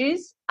life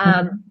issues.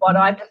 What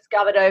I've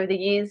discovered over the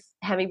years,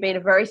 having been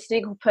a very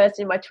cynical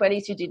person in my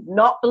 20s who did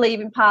not believe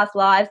in past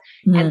lives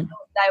and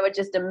thought they were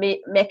just a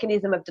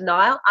mechanism of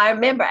denial. I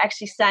remember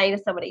actually saying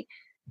to somebody,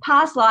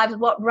 past lives,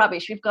 what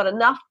rubbish. We've got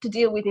enough to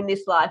deal with in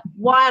this life.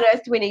 Why on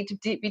earth do we need to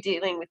be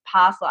dealing with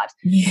past lives?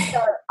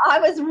 So I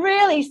was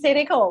really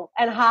cynical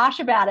and harsh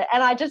about it.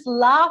 And I just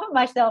laugh at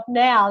myself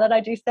now that I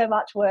do so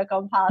much work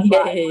on past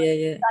lives.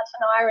 It's such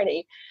an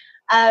irony.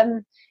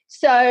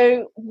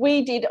 So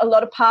we did a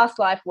lot of past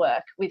life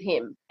work with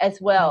him as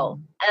well.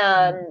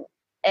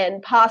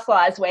 And past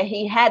lives where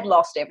he had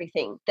lost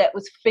everything that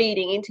was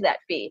feeding into that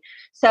fear.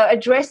 So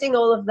addressing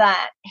all of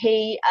that,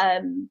 he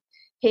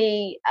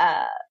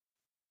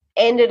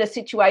ended a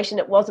situation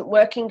that wasn't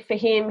working for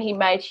him. He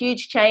made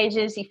huge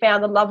changes. He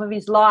found the love of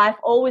his life,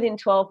 all within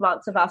 12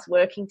 months of us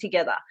working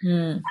together.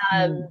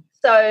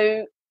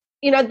 So,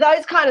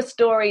 those kind of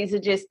stories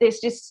are there's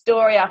just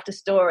story after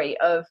story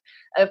of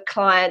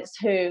clients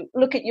who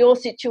look at your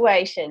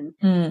situation.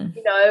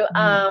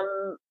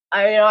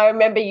 I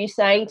remember you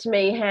saying to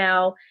me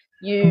how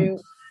you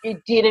you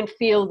didn't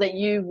feel that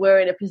you were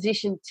in a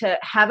position to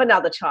have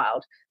another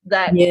child,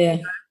 that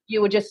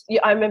you were just,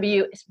 I remember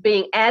you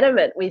being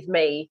adamant with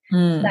me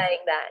saying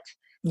that.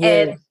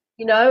 And,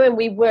 and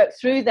we worked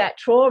through that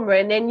trauma,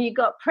 and then you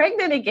got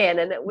pregnant again.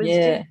 And it was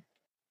just,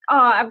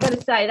 I've got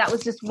to say, that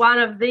was just one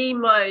of the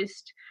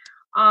most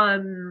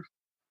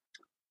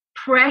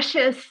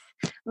precious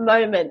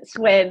moments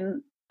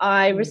when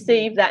I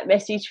received that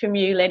message from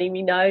you letting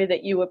me know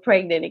that you were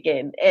pregnant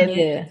again. And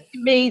to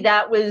me,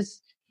 that was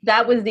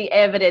the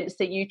evidence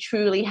that you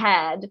truly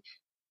had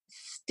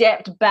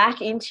stepped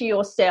back into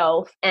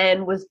yourself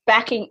and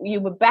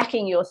you were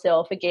backing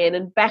yourself again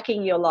and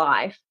backing your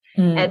life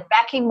and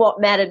backing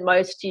what mattered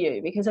most to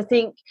you. Because I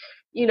think,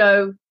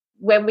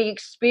 when we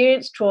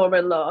experience trauma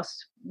and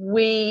loss,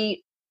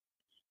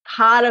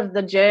 part of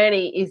the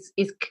journey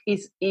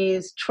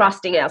is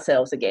trusting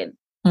ourselves again.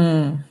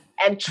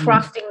 And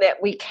trusting that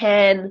we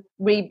can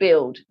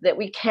rebuild, that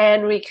we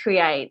can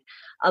recreate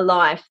a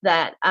life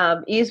that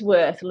is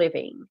worth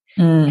living,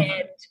 and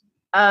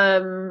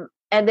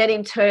then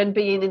in turn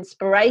be an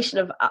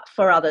inspiration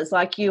for others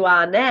like you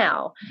are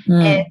now.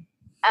 And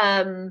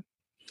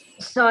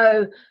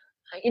so,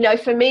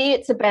 for me,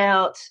 it's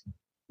about,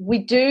 we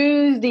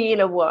do the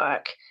inner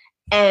work,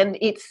 and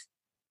it's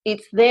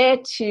there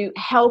to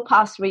help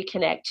us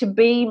reconnect, to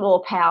be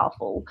more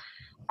powerful,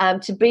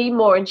 to be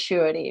more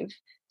intuitive,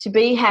 to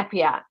be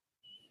happier.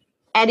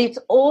 And it's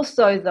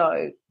also,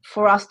 though,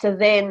 for us to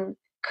then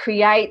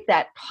create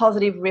that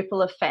positive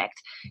ripple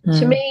effect.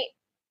 To me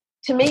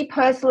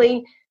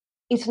personally,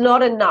 it's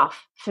not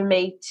enough for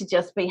me to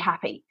just be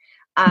happy.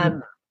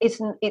 To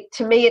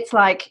me, it's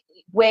like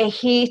we're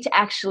here to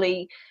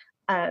actually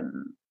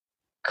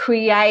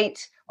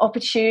create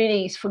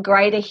opportunities for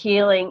greater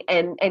healing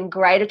and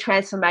greater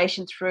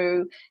transformation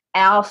through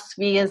our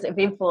spheres of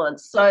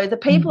influence. So the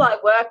people I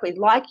work with,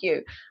 like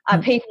you,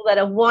 are people that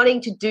are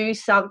wanting to do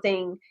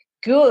something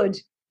good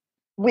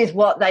with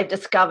what they've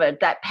discovered,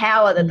 that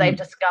power that they've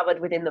discovered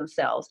within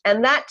themselves.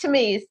 And that to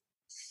me is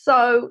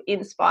so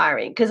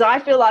inspiring, because I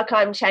feel like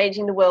I'm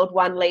changing the world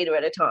one leader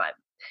at a time.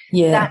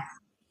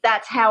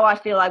 That's how I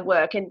feel I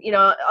work. And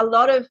a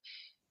lot of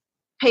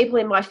people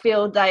in my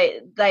field,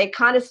 they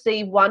kind of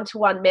see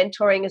one-to-one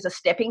mentoring as a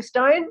stepping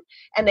stone,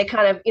 and they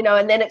kind of,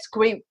 and then it's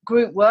group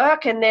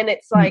work, and then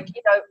it's like,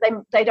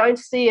 they don't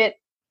see it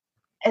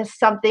as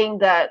something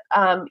that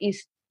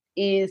is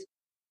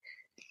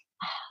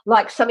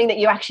like something that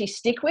you actually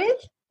stick with.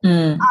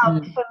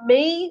 For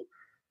me,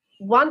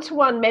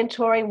 one-to-one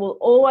mentoring will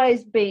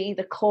always be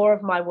the core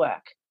of my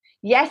work.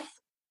 Yes,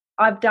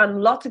 I've done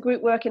lots of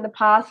group work in the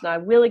past, and I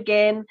will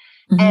again.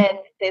 And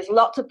there's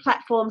lots of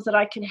platforms that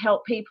I can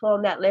help people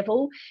on that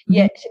level.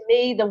 Yet to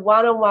me, the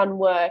one-on-one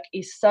work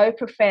is so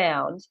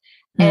profound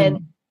and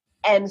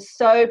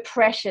so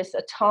precious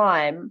a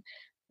time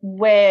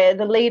where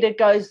the leader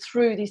goes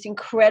through this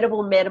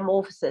incredible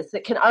metamorphosis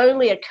that can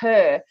only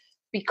occur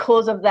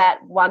because of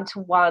that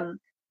one-to-one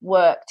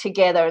work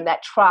together, and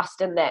that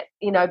trust, and that,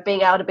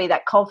 being able to be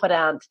that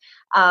confidant,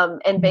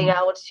 and being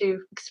able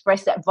to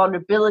express that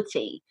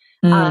vulnerability,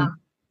 in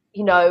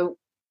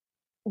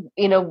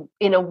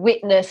a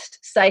witnessed,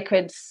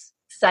 sacred,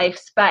 safe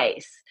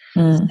space.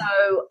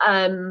 So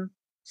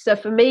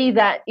for me,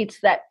 that it's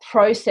that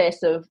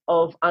process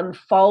of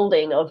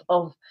unfolding, of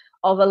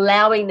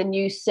allowing the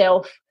new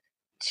self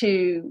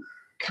to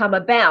come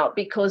about,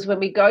 because when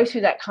we go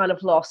through that kind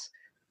of loss,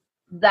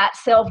 that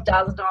self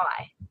does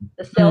die.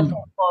 The self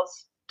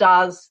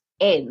does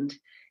end,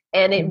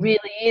 and it really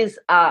is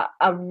a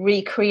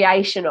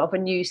recreation of a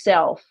new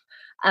self.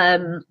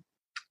 And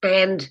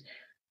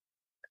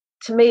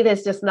to me,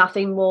 there's just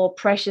nothing more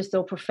precious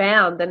or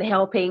profound than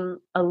helping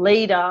a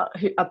leader,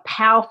 a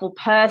powerful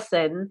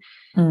person,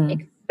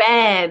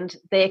 expand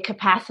their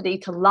capacity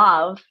to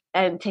love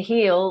and to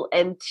heal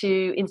and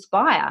to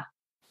inspire.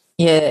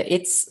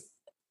 It's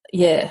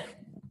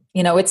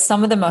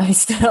some of the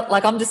most,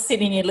 like, I'm just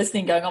sitting here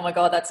listening going, oh my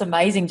God, that's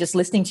amazing just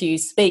listening to you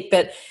speak.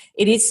 But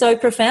it is so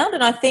profound.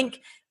 And I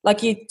think,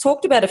 like, you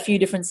talked about a few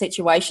different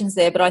situations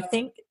there, but I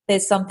think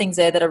there's some things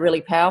there that are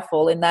really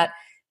powerful in that,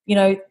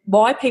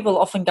 why people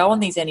often go on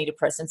these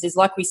antidepressants is,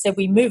 like we said,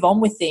 we move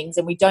on with things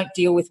and we don't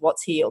deal with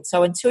what's healed.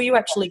 So until you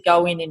actually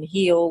go in and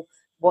heal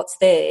what's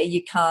there,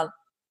 you can't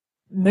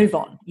move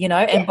on,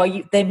 and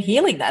by them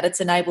healing that,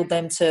 it's enabled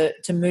them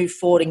to move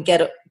forward and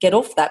get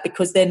off that,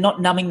 because they're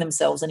not numbing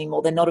themselves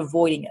anymore. They're not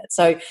avoiding it.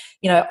 So,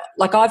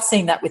 like, I've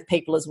seen that with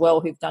people as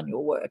well who've done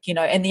your work,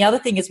 and the other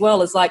thing as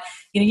well is, like,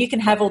 you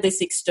can have all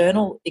this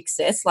external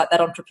access, like that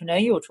entrepreneur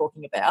you were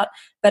talking about,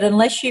 but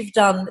unless you've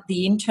done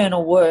the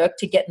internal work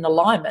to get an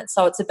alignment,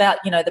 so it's about,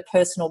 the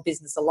personal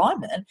business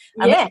alignment,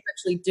 unless you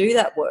actually do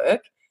that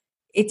work,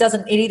 it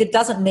either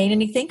doesn't mean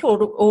anything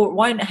or it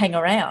won't hang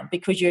around,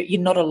 because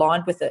you're not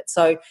aligned with it.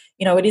 So,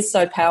 it is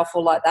so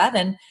powerful like that.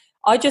 And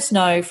I just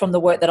know from the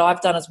work that I've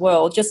done as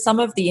well, just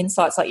some of the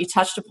insights like you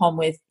touched upon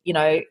with,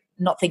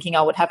 not thinking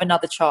I would have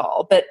another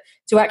child, but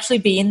to actually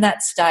be in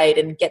that state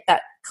and get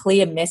that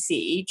clear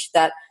message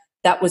that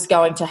was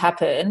going to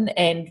happen.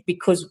 And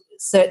because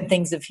certain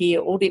things have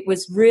healed, it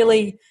was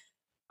really,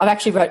 I've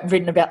actually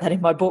written about that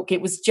in my book.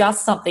 It was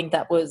just something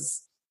that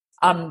was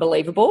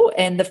unbelievable,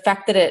 and the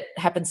fact that it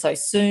happened so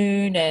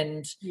soon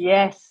and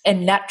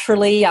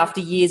naturally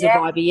after years of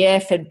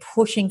IVF and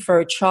pushing for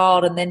a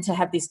child, and then to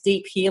have this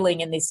deep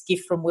healing and this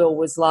gift from Will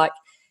was like,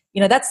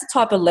 that's the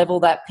type of level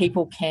that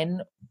people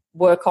can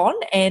work on.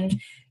 And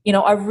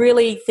I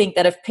really think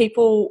that if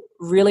people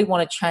really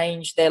want to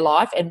change their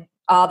life and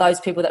are those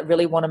people that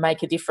really want to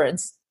make a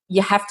difference,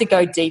 you have to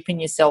go deep in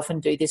yourself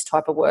and do this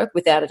type of work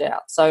without a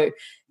doubt. So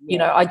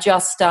I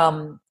just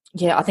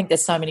I think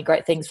there's so many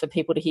great things for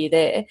people to hear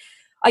there.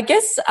 I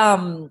guess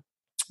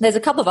there's a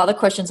couple of other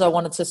questions I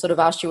wanted to sort of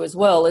ask you as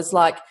well, is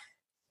like,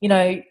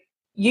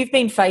 you've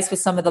been faced with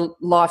some of the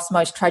life's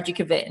most tragic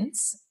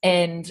events,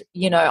 and,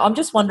 I'm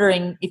just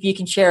wondering if you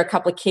can share a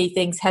couple of key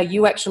things, how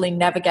you actually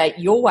navigate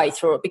your way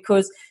through it,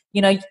 because,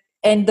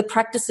 and the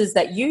practices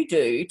that you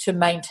do to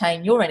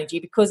maintain your energy,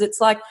 because it's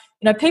like,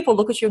 people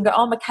look at you and go,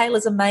 oh,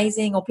 Michaela's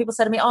amazing, or people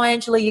say to me, oh,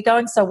 Angela, you're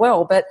going so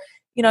well. But,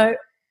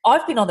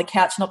 I've been on the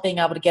couch not being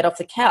able to get off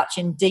the couch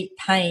in deep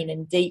pain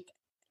and deep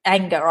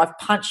anger. I've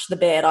punched the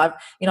bed.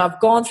 I've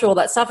gone through all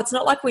that stuff. It's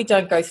not like we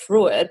don't go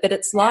through it, but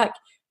it's like,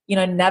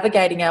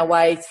 navigating our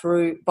way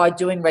through by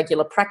doing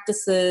regular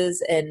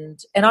practices. And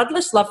I'd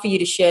just love for you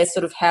to share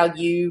sort of how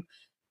you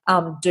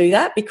do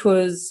that,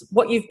 because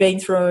what you've been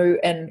through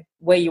and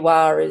where you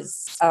are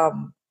is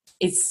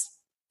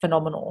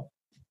phenomenal.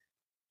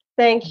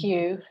 Thank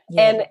you.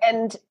 Yeah.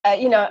 And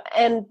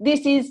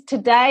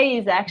today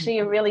is actually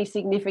a really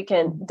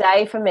significant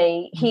day for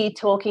me here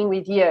talking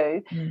with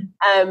you.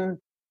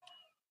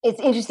 It's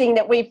interesting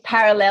that we've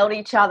paralleled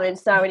each other in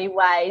so many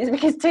ways,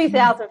 because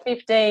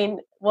 2015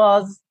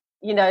 was,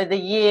 the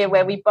year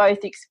where we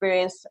both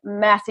experienced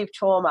massive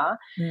trauma,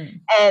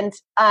 and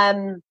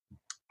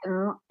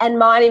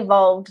mine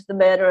involved the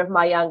murder of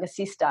my younger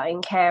sister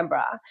in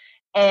Canberra,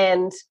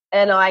 and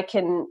I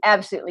can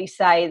absolutely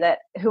say that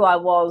who I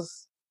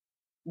was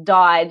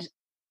died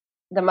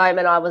the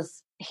moment I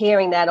was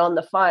hearing that on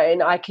the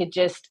phone.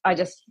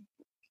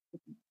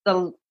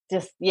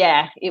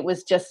 It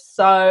was just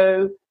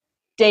so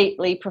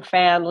deeply,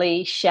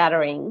 profoundly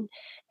shattering.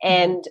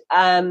 And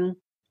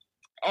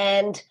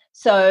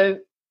so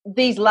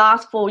these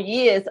last 4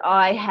 years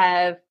I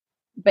have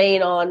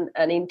been on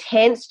an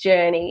intense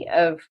journey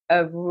of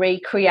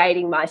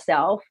recreating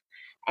myself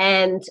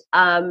and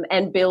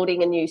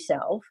building a new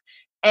self.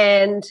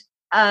 And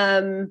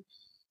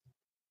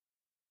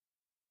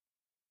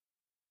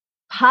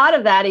part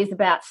of that is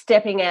about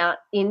stepping out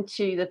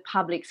into the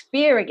public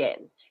sphere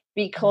again,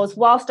 because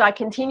whilst I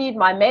continued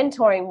my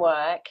mentoring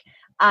work,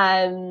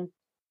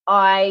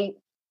 I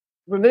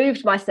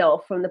removed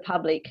myself from the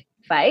public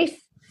face,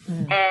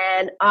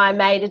 and I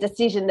made a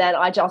decision that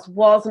I just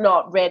was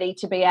not ready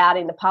to be out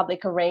in the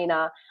public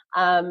arena,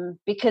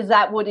 because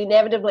that would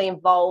inevitably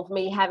involve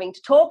me having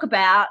to talk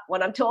about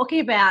what I'm talking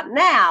about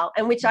now,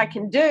 and which I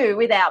can do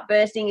without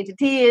bursting into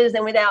tears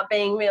and without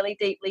being really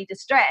deeply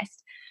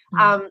distressed.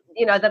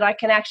 That I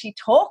can actually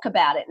talk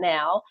about it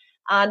now,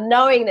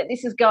 knowing that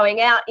this is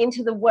going out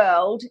into the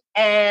world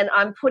and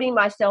I'm putting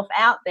myself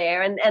out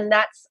there, and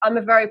I'm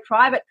a very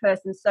private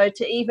person, so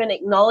to even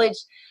acknowledge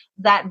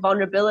that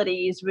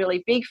vulnerability is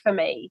really big for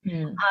me.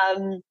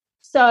 And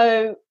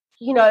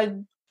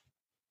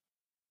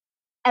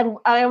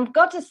I've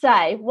got to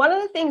say, one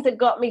of the things that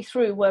got me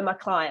through were my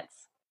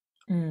clients,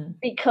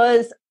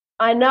 because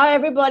I know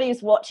everybody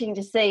is watching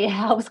to see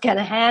how I was going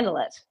to handle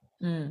it.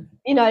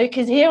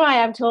 Because here I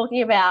am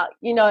talking about,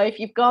 if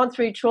you've gone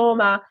through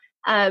trauma,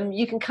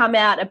 you can come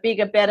out a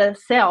bigger, better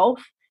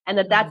self, and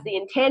that's the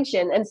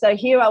intention. And so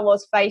here I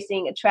was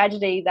facing a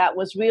tragedy that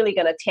was really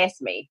going to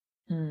test me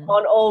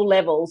on all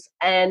levels.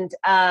 And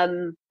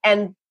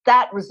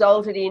that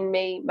resulted in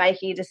me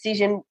making a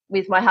decision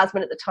with my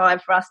husband at the time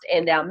for us to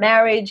end our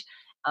marriage.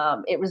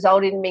 It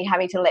resulted in me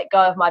having to let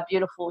go of my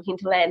beautiful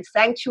hinterland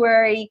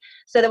sanctuary.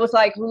 So there was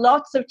like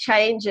lots of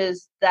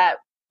changes that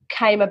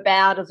came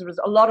about as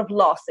a lot of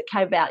loss that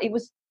came about. It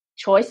was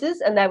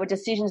choices, and they were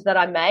decisions that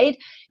I made,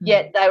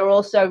 yet they were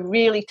also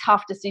really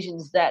tough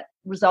decisions that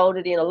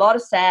resulted in a lot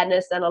of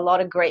sadness and a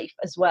lot of grief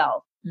as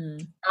well.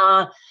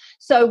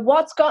 So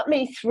what's got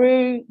me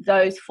through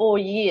those 4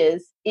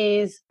 years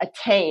is a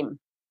team.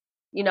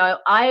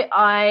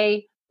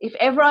 If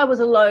ever I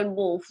was a lone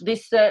wolf,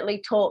 this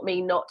certainly taught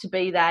me not to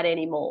be that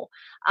anymore.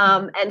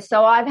 And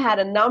so I've had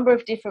a number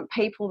of different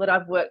people that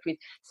I've worked with.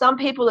 Some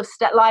people have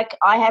like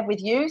I have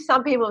with you.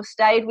 Some people have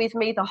stayed with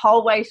me the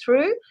whole way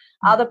through.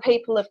 Other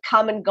people have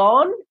come and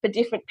gone for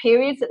different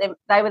periods that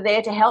they were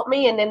there to help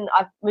me, and then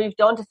I've moved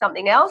on to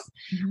something else.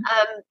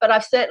 But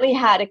I've certainly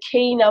had a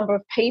key number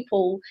of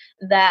people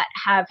that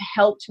have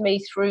helped me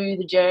through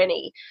the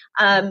journey.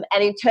 And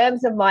in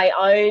terms of my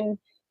own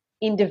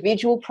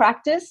individual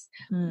practice,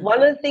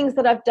 one of the things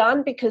that I've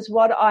done, because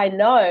what I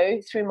know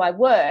through my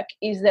work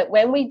is that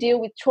when we deal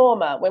with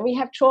trauma, when we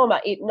have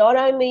trauma, it not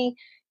only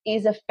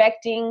is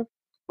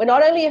we're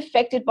not only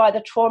affected by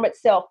the trauma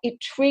itself, it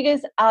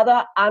triggers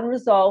other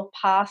unresolved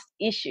past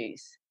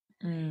issues.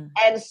 And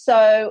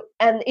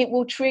it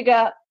will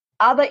trigger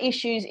other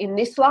issues in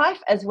this life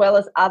as well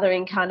as other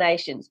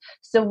incarnations.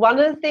 So one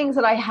of the things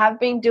that I have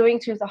been doing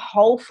through the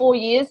whole 4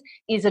 years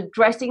is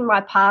addressing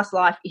my past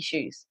life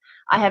issues.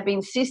 I have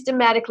been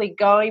systematically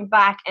going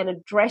back and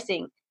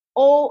addressing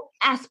all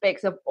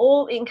aspects of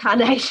all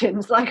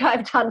incarnations. Like,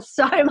 I've done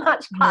so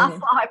much past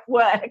life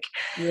work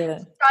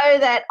so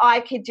that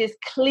I could just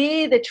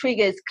clear the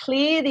triggers,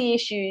 clear the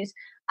issues,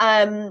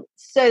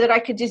 so that I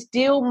could just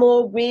deal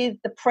more with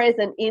the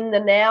present in the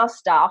now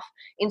stuff,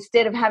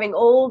 instead of having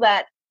all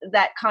that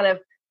kind of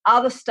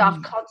other stuff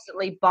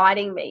constantly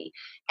biting me.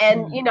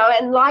 And, you know,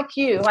 and like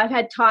you, I've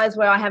had times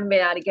where I haven't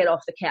been able to get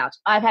off the couch.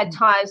 I've had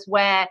times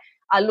where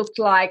I looked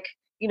like,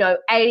 you know,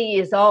 80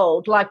 years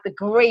old, like the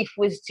grief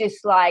was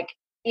just like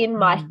in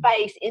my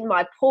face, in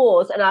my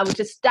pores, and I would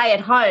just stay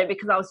at home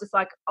because I was just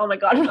like, oh my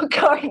God, I'm not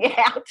going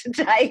out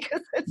today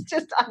because it's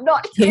just, I'm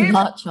not too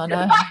much, I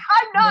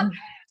know.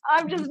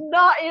 I'm just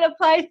not in a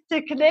place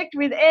to connect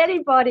with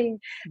anybody.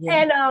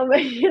 And,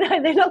 you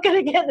know, they're not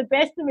going to get the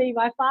best of me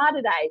by far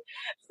today.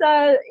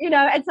 So, you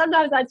know, and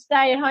sometimes I'd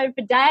stay at home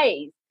for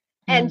days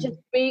and just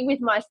be with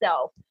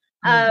myself.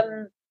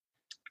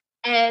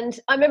 And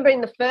I remember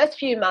in the first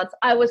few months,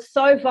 I was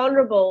so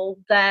vulnerable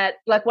that,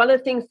 like, one of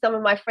the things some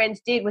of my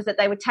friends did was that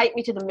they would take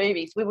me to the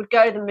movies. We would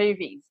go to the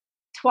movies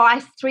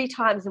twice, 3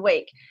 times a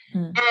week.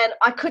 And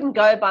I couldn't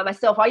go by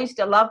myself. I used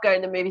to love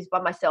going to the movies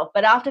by myself.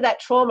 But after that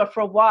trauma,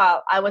 for a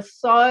while, I was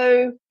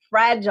so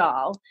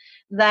fragile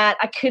that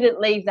I couldn't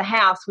leave the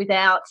house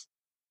without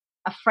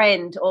a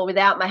friend or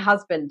without my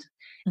husband.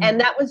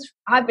 And that was,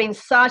 I've been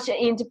such an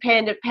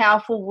independent,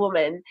 powerful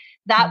woman.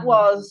 That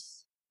was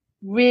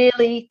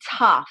really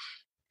tough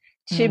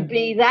to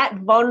be that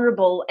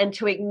vulnerable and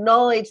to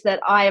acknowledge that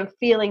I am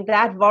feeling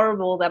that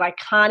vulnerable that I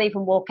can't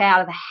even walk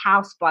out of the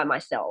house by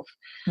myself.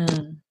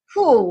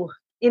 Whew,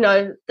 you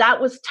know,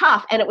 that was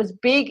tough. And it was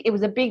big. It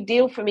was a big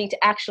deal for me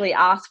to actually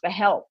ask for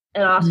help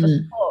and ask for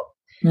support.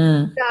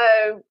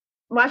 So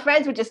my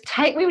friends would just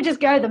we would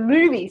just go to the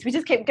movies. We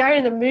just kept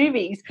going to the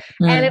movies.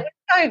 And it was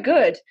so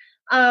good.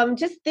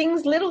 Just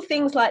little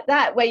things like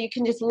that, where you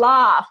can just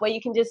laugh, where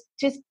you can just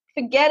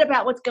forget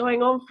about what's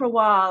going on for a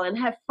while and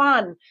have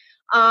fun.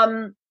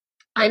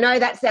 I know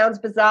that sounds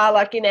bizarre,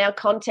 like in our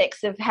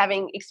context of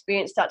having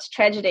experienced such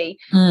tragedy.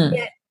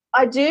 Yet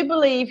I do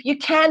believe you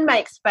can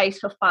make space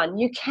for fun.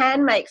 You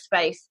can make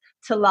space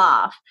to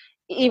laugh.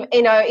 You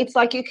know, it's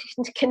like you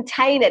can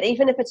contain it,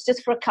 even if it's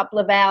just for a couple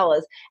of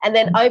hours, and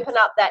then open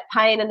up that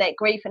pain and that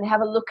grief and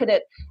have a look at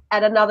it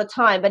at another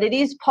time. But it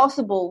is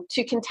possible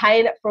to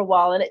contain it for a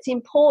while, and it's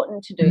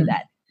important to do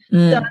that.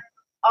 So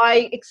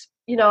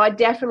I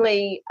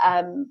definitely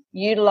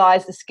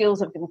utilise the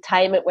skills of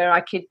containment, where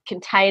I could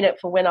contain it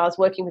for when I was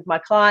working with my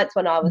clients,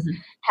 when I was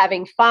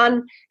having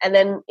fun, and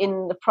then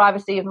in the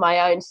privacy of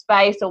my own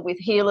space or with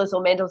healers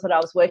or mentors that I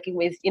was working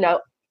with, you know,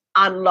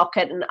 unlock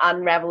it and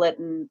unravel it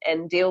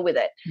and deal with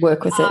it.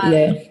 Work with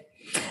it,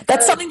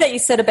 That's something that you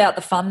said about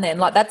the fun then.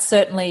 Like, that's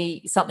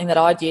certainly something that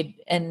I did.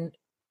 And,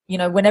 you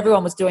know, when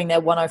everyone was doing their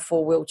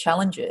 104 Will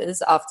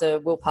challenges after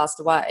Will passed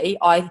away,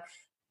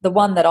 the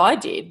one that I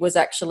did was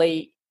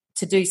actually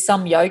to do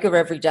some yoga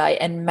every day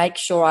and make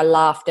sure I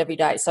laughed every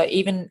day. So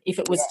even if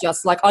it was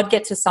just like, I'd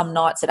get to some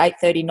nights at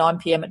 8:30, 9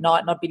 p.m. at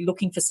night, and I'd be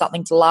looking for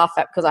something to laugh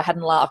at because I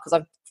hadn't laughed,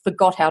 because I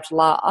forgot how to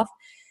laugh.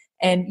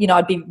 And, you know,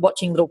 I'd be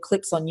watching little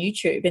clips on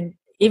YouTube, and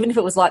even if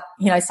it was like,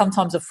 you know,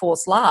 sometimes a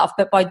forced laugh,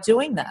 but by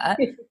doing that,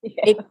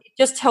 it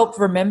just helped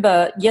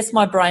remember, yes,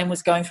 my brain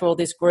was going through all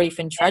this grief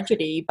and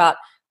tragedy, but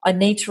I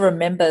need to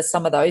remember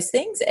some of those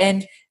things.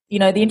 And, you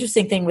know, the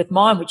interesting thing with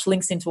mine, which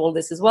links into all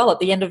this as well, at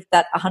the end of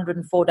that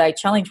 104-day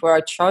challenge where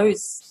I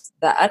chose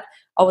that,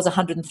 I was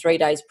 103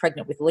 days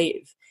pregnant with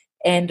Liv.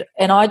 And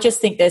I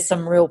just think there's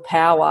some real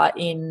power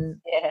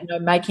in, you know,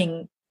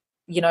 making,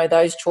 you know,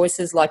 those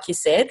choices, like you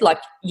said, like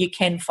you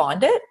can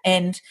find it.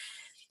 And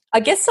I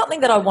guess something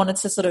that I wanted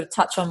to sort of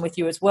touch on with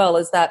you as well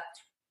is that,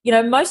 you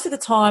know, most of the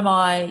time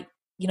I'm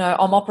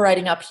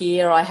operating up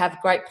here, I have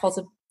great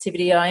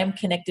positivity, I am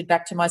connected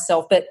back to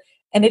myself,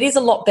 and it is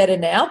a lot better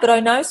now, but I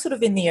know sort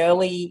of in the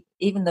early,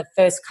 even the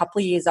first couple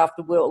of years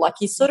after Will, like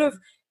you sort of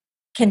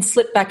can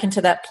slip back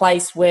into that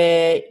place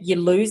where you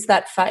lose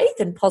that faith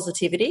and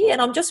positivity.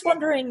 And I'm just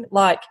wondering,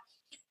 like,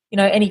 you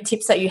know, any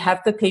tips that you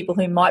have for people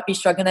who might be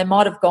struggling, they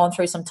might have gone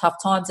through some tough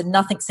times and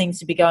nothing seems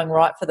to be going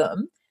right for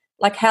them,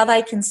 like how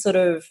they can sort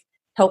of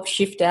help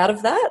shift out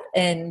of that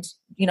and,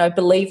 you know,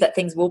 believe that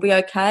things will be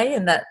okay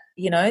and that,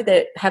 you know,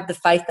 that have the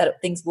faith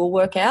that things will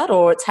work out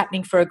or it's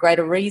happening for a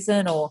greater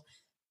reason, or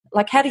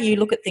like, how do you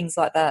look at things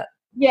like that?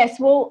 Yes,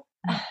 well,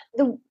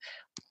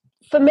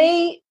 for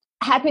me,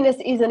 happiness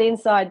is an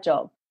inside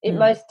job. It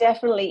most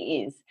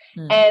definitely is.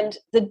 And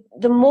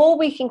the more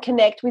we can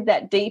connect with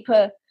that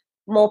deeper,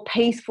 more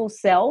peaceful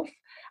self,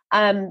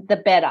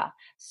 the better.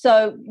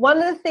 So one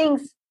of the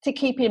things to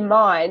keep in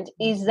mind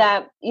is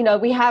that, you know,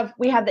 we have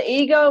the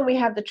ego and we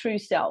have the true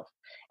self.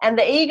 And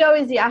the ego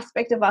is the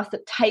aspect of us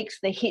that takes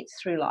the hits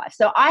through life.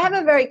 So I have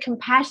a very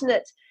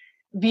compassionate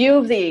view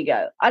of the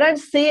ego. I don't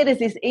see it as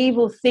this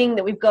evil thing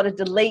that we've got to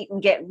delete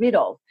and get rid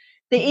of.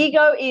 The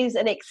ego is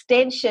an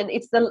extension.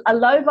 It's a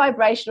low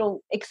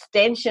vibrational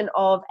extension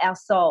of our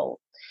soul.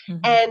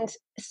 And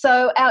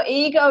so our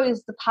ego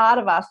is the part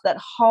of us that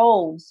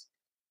holds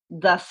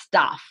the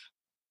stuff.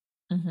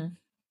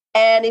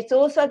 And it's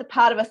also the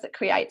part of us that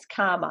creates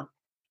karma.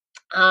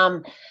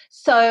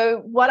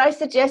 So what I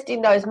suggest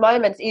in those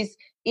moments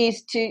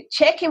is to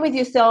check in with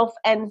yourself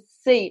and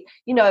see,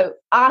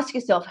 ask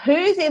yourself,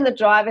 who's in the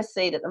driver's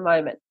seat at the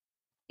moment?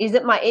 Is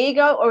it my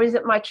ego or is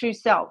it my true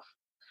self?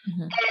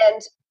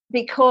 And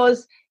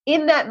because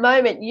in that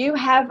moment you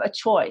have a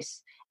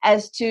choice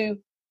as to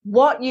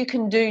what you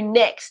can do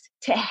next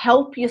to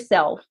help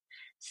yourself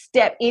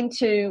step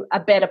into a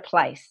better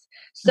place.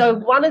 So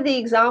one of the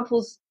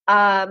examples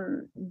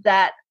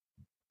that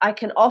I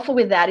can offer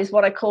with that is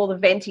what I call the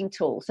venting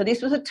tool. So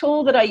this was a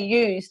tool that I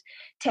used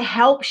to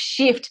help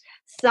shift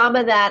some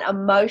of that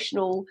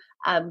emotional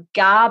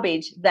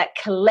garbage that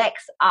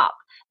collects up,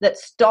 that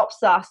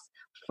stops us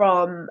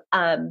from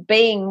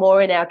being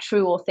more in our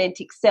true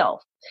authentic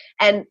self.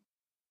 And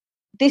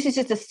this is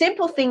just a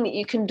simple thing that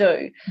you can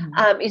do,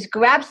 is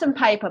grab some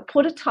paper,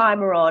 put a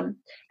timer on,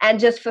 and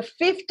just for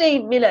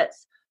 15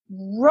 minutes,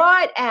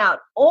 write out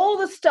all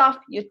the stuff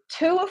you're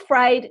too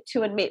afraid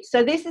to admit.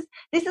 So this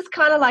is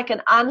kind of like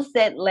an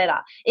unsent letter.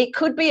 It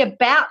could be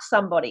about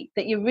somebody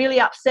that you're really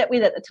upset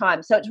with at the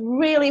time. So it's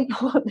really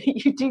important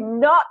that you do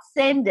not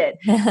send it.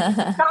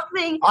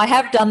 Something I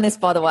have done this,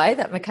 by the way,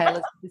 that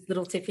Michaela's this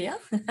little tip here.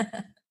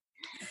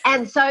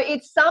 And so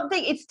it's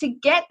to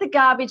get the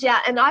garbage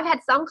out. And I've had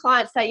some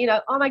clients say,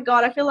 oh my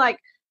God, I feel like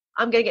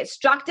I'm going to get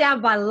struck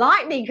down by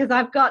lightning because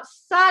I've got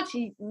such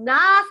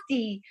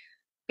nasty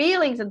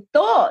feelings and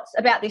thoughts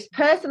about this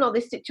person or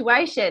this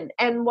situation.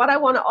 And what I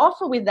want to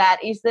offer with that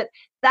is that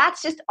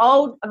that's just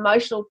old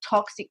emotional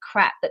toxic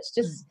crap that's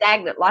just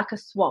stagnant like a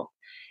swamp.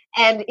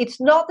 And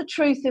it's not the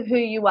truth of who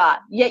you are,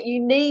 yet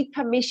you need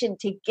permission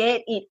to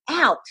get it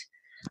out.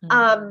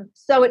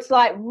 So it's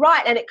like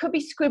write, and it could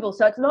be scribble,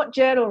 so it's not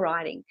journal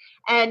writing,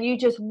 and you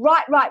just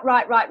write,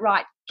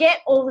 get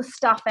all the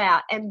stuff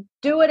out and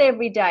do it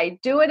every day.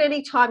 Do it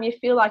anytime you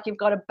feel like you've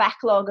got a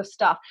backlog of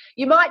stuff.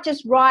 You might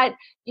just write,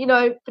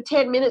 for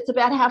 10 minutes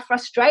about how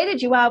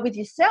frustrated you are with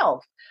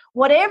yourself.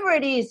 Whatever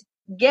it is,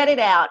 get it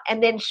out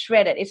and then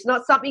shred it. It's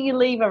not something you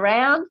leave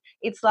around.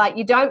 It's like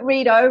you don't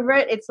read over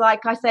it. It's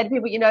like I say to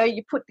people,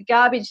 you put the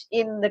garbage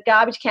in the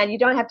garbage can. You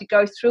don't have to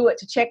go through it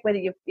to check whether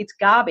it's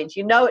garbage.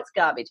 It's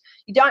garbage.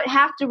 You don't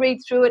have to read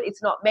through it.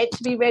 It's not meant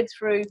to be read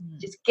through.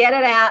 Just get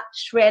it out,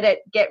 shred it,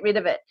 get rid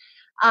of it.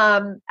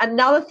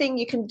 Another thing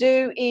you can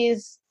do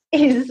is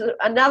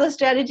another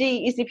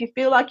strategy is, if you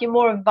feel like you're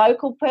more a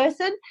vocal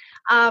person,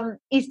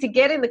 is to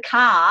get in the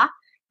car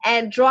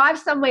and drive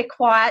somewhere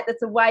quiet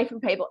that's away from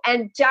people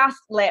and just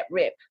let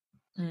rip.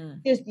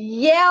 Just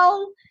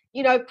yell,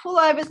 pull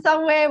over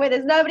somewhere where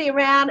there's nobody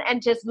around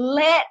and just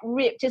let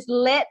rip. Just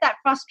let that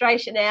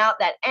frustration out,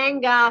 that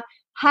anger,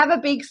 have a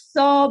big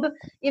sob.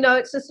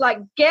 It's just like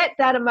get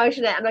that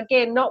emotion out. And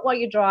again, not while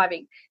you're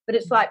driving, but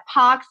it's like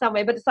park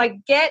somewhere. But it's like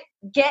get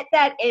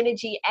that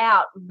energy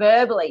out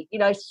verbally.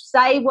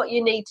 Say what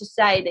you need to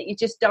say that you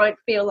just don't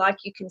feel like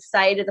you can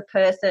say to the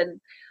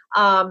person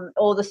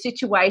or the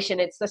situation.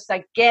 It's just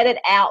like get it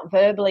out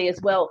verbally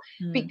as well.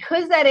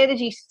 Because that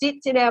energy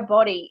sits in our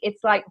body,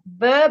 it's like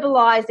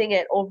verbalizing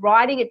it or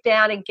writing it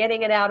down and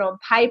getting it out on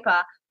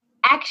paper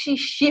actually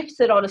shifts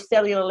it on a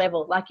cellular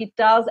level. Like it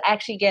does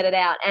actually get it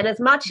out. And as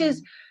much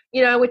as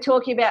we're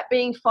talking about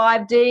being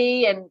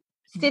 5D and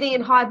sitting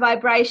in high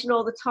vibration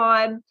all the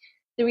time,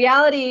 the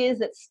reality is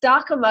that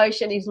stuck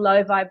emotion is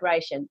low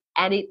vibration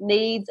and it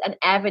needs an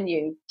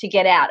avenue to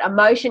get out.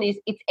 Emotion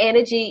it's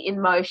energy in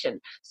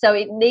motion.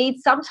 So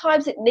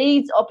sometimes it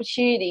needs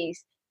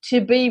opportunities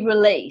to be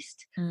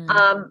released.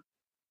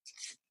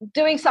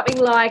 Doing something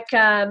like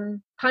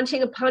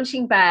punching a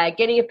punching bag,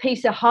 getting a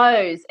piece of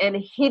hose and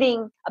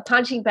hitting a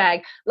punching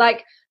bag.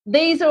 Like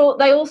they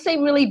all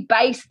seem really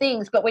base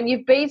things, but when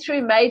you've been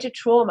through major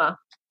trauma,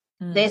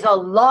 there's a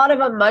lot of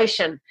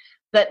emotion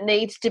that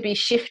needs to be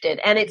shifted,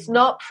 and it's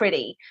not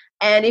pretty.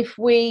 And if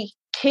we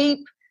keep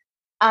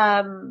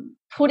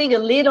putting a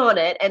lid on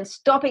it and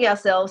stopping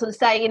ourselves and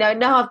saying,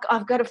 no,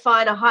 I've got to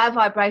find a higher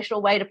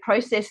vibrational way to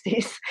process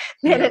this,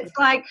 then it's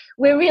like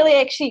we're really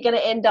actually going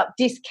to end up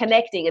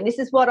disconnecting. And this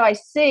is what I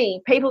see.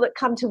 People that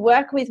come to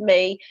work with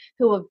me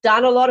who have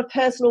done a lot of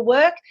personal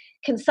work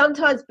can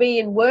sometimes be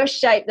in worse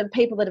shape than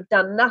people that have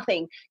done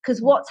nothing,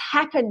 because what's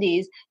happened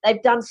is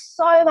they've done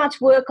so much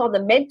work on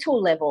the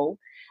mental level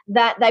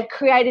that they've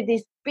created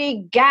this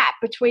big gap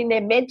between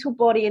their mental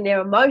body and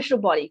their emotional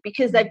body,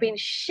 because they've been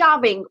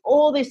shoving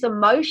all this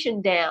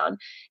emotion down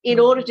in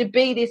order to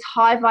be this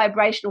high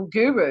vibrational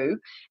guru.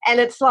 And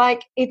it's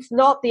like, it's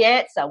not the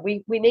answer.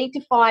 We need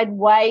to find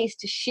ways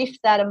to shift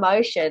that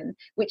emotion,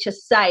 which are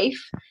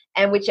safe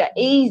and which are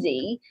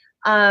easy,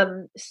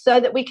 so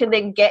that we can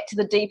then get to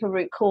the deeper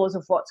root cause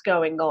of what's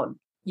going on.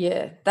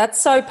 Yeah, that's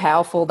so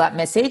powerful, that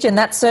message. And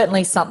that's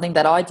certainly something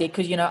that I did,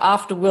 because,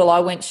 after Will, I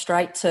went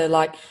straight to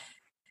like,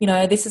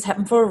 this has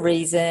happened for a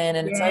reason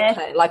and it's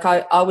okay. Like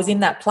I was in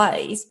that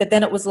place, but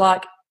then it was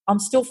like, I'm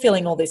still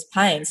feeling all this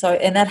pain. So,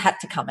 and that had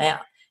to come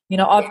out. You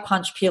know, I've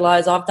punched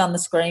pillows, I've done the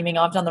screaming,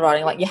 I've done the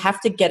writing. Like, you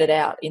have to get it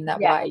out in that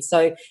way.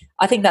 So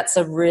I think that's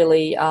a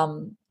really,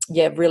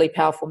 really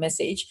powerful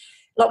message.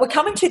 Like, we're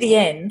coming to the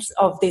end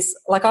of this.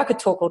 Like, I could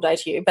talk all day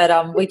to you,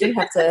 but we do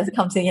have to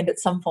come to the end at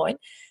some point.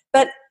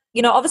 But,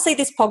 you know, obviously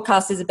this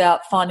podcast is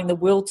about finding the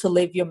will to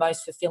live your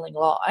most fulfilling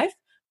life.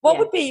 What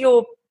would be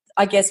your,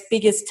 I guess,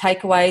 biggest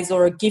takeaways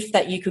or a gift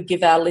that you could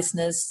give our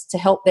listeners to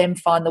help them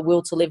find the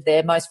will to live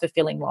their most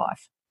fulfilling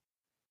life?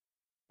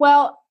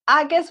 Well,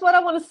 I guess what I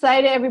want to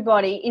say to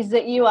everybody is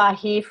that you are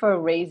here for a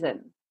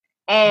reason,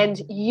 and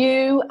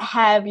you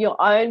have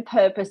your own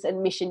purpose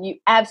and mission. You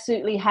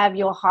absolutely have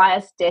your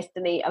highest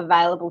destiny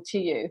available to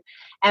you.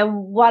 And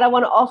what I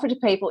want to offer to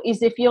people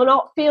is, if you're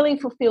not feeling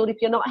fulfilled, if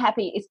you're not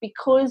happy, it's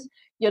because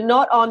you're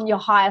not on your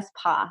highest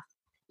path.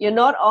 You're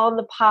not on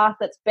the path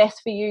that's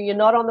best for you. You're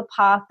not on the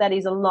path that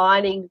is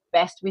aligning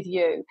best with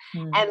you.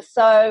 And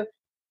so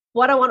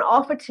what I want to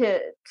offer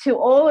to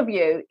all of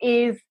you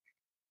is,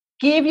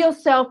 give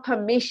yourself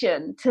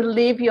permission to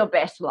live your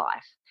best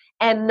life,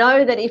 and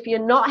know that if you're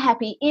not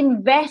happy,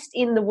 invest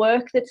in the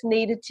work that's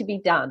needed to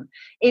be done.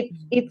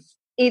 It's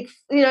you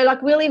know,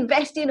 like, we'll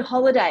invest in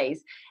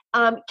holidays.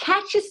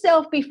 Catch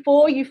yourself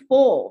before you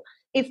fall.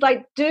 It's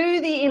like,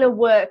 do the inner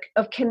work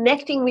of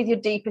connecting with your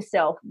deeper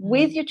self,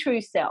 with your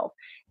true self,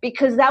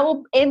 because that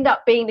will end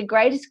up being the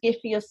greatest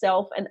gift for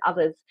yourself and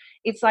others.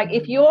 It's like,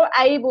 if you're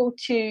able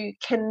to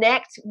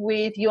connect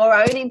with your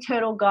own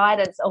internal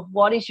guidance of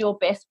what is your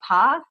best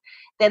path,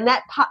 then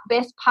that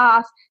best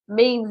path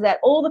means that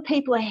all the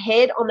people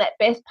ahead on that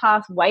best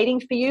path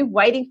waiting for you,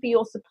 waiting for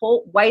your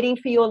support, waiting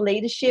for your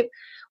leadership,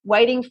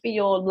 waiting for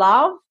your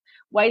love,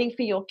 waiting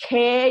for your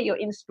care, your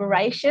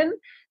inspiration,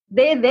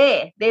 they're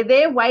there. They're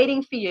there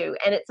waiting for you.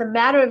 And it's a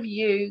matter of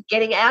you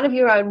getting out of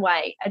your own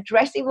way,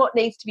 addressing what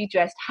needs to be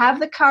addressed, have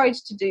the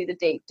courage to do the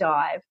deep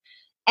dive,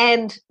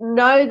 and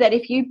know that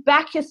if you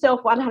back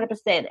yourself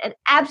 100% and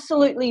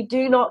absolutely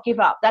do not give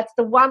up, that's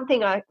the one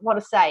thing I want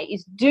to say,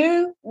 is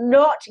do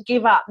not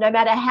give up, no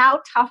matter how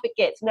tough it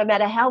gets, no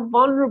matter how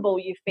vulnerable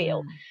you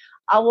feel.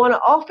 I want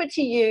to offer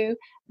to you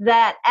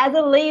that as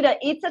a leader,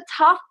 it's a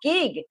tough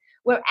gig.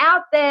 We're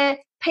out there.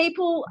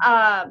 People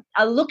are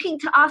looking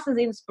to us as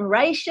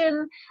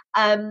inspiration.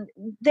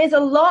 There's a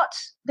lot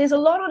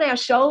on our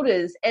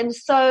shoulders. And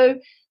so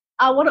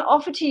I want to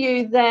offer to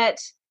you that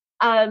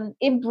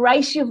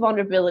embrace your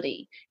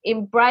vulnerability.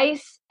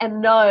 Embrace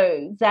and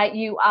know that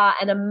you are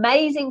an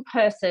amazing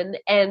person,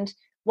 and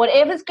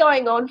whatever's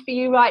going on for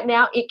you right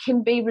now, it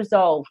can be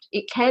resolved.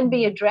 It can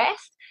be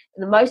addressed.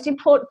 And the most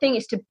important thing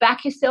is to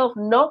back yourself,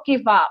 not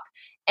give up,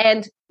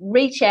 and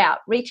reach out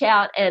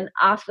and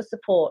ask for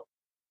support.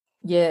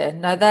 Yeah,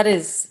 no, that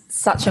is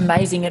such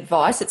amazing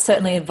advice. It's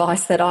certainly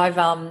advice that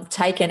I've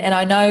taken. And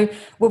I know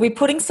we'll be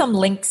putting some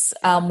links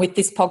with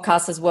this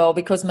podcast as well,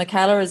 because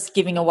Michaela is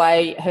giving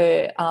away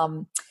her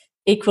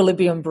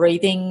equilibrium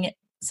breathing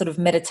sort of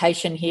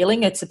meditation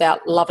healing. It's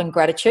about love and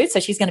gratitude. So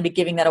she's going to be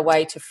giving that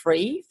away to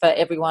free for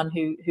everyone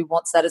who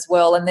wants that as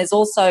well. And there's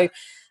also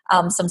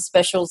some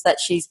specials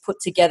that she's put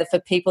together for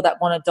people that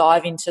want to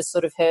dive into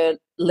sort of her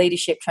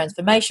leadership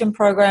transformation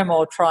program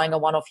or trying a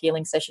one-off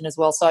healing session as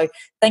well. So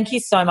thank you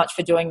so much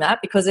for doing that,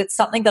 because it's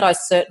something that I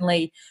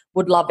certainly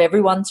would love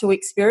everyone to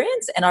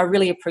experience. And I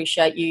really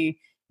appreciate you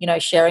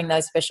sharing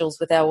those specials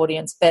with our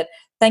audience. But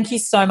thank you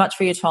so much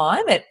for your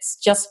time. It's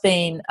just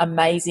been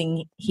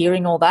amazing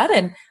hearing all that.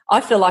 And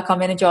I feel like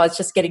I'm energized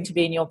just getting to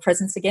be in your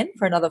presence again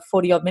for another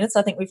 40 odd minutes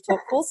I think we've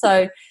talked for.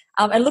 So,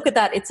 and look at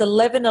that. It's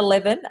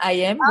 11:11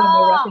 a.m. when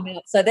we're wrapping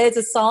up. So there's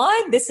a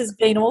sign. This has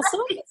been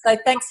awesome. So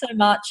thanks so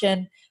much.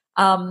 And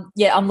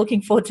I'm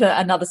looking forward to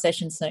another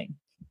session soon.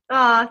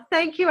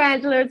 Thank you,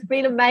 Angela. It's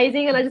been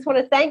amazing. And I just want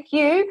to thank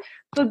you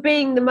for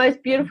being the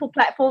most beautiful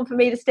platform for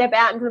me to step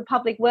out into the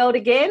public world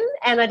again.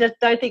 And I just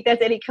don't think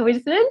that's any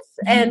coincidence.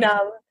 And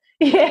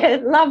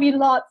love you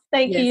lots.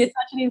 Thank you. You're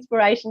such an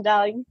inspiration,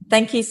 darling.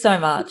 Thank you so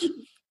much.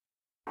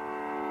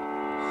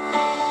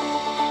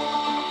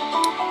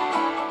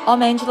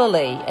 I'm Angela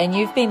Lee, and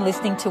you've been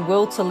listening to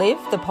Will to Live,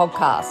 the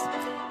podcast.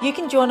 You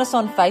can join us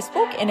on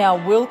Facebook in our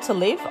Will to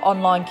Live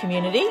online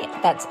community,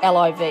 that's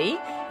LIV,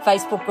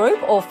 Facebook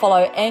group, or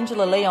follow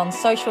Angela Lee on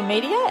social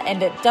media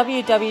and at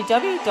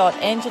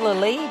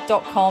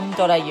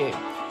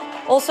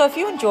www.angelalee.com.au. Also, if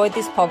you enjoyed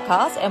this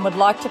podcast and would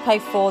like to pay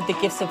forward the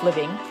gifts of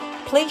living,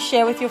 please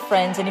share with your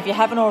friends, and if you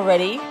haven't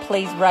already,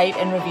 please rate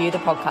and review the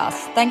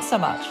podcast. Thanks so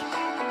much.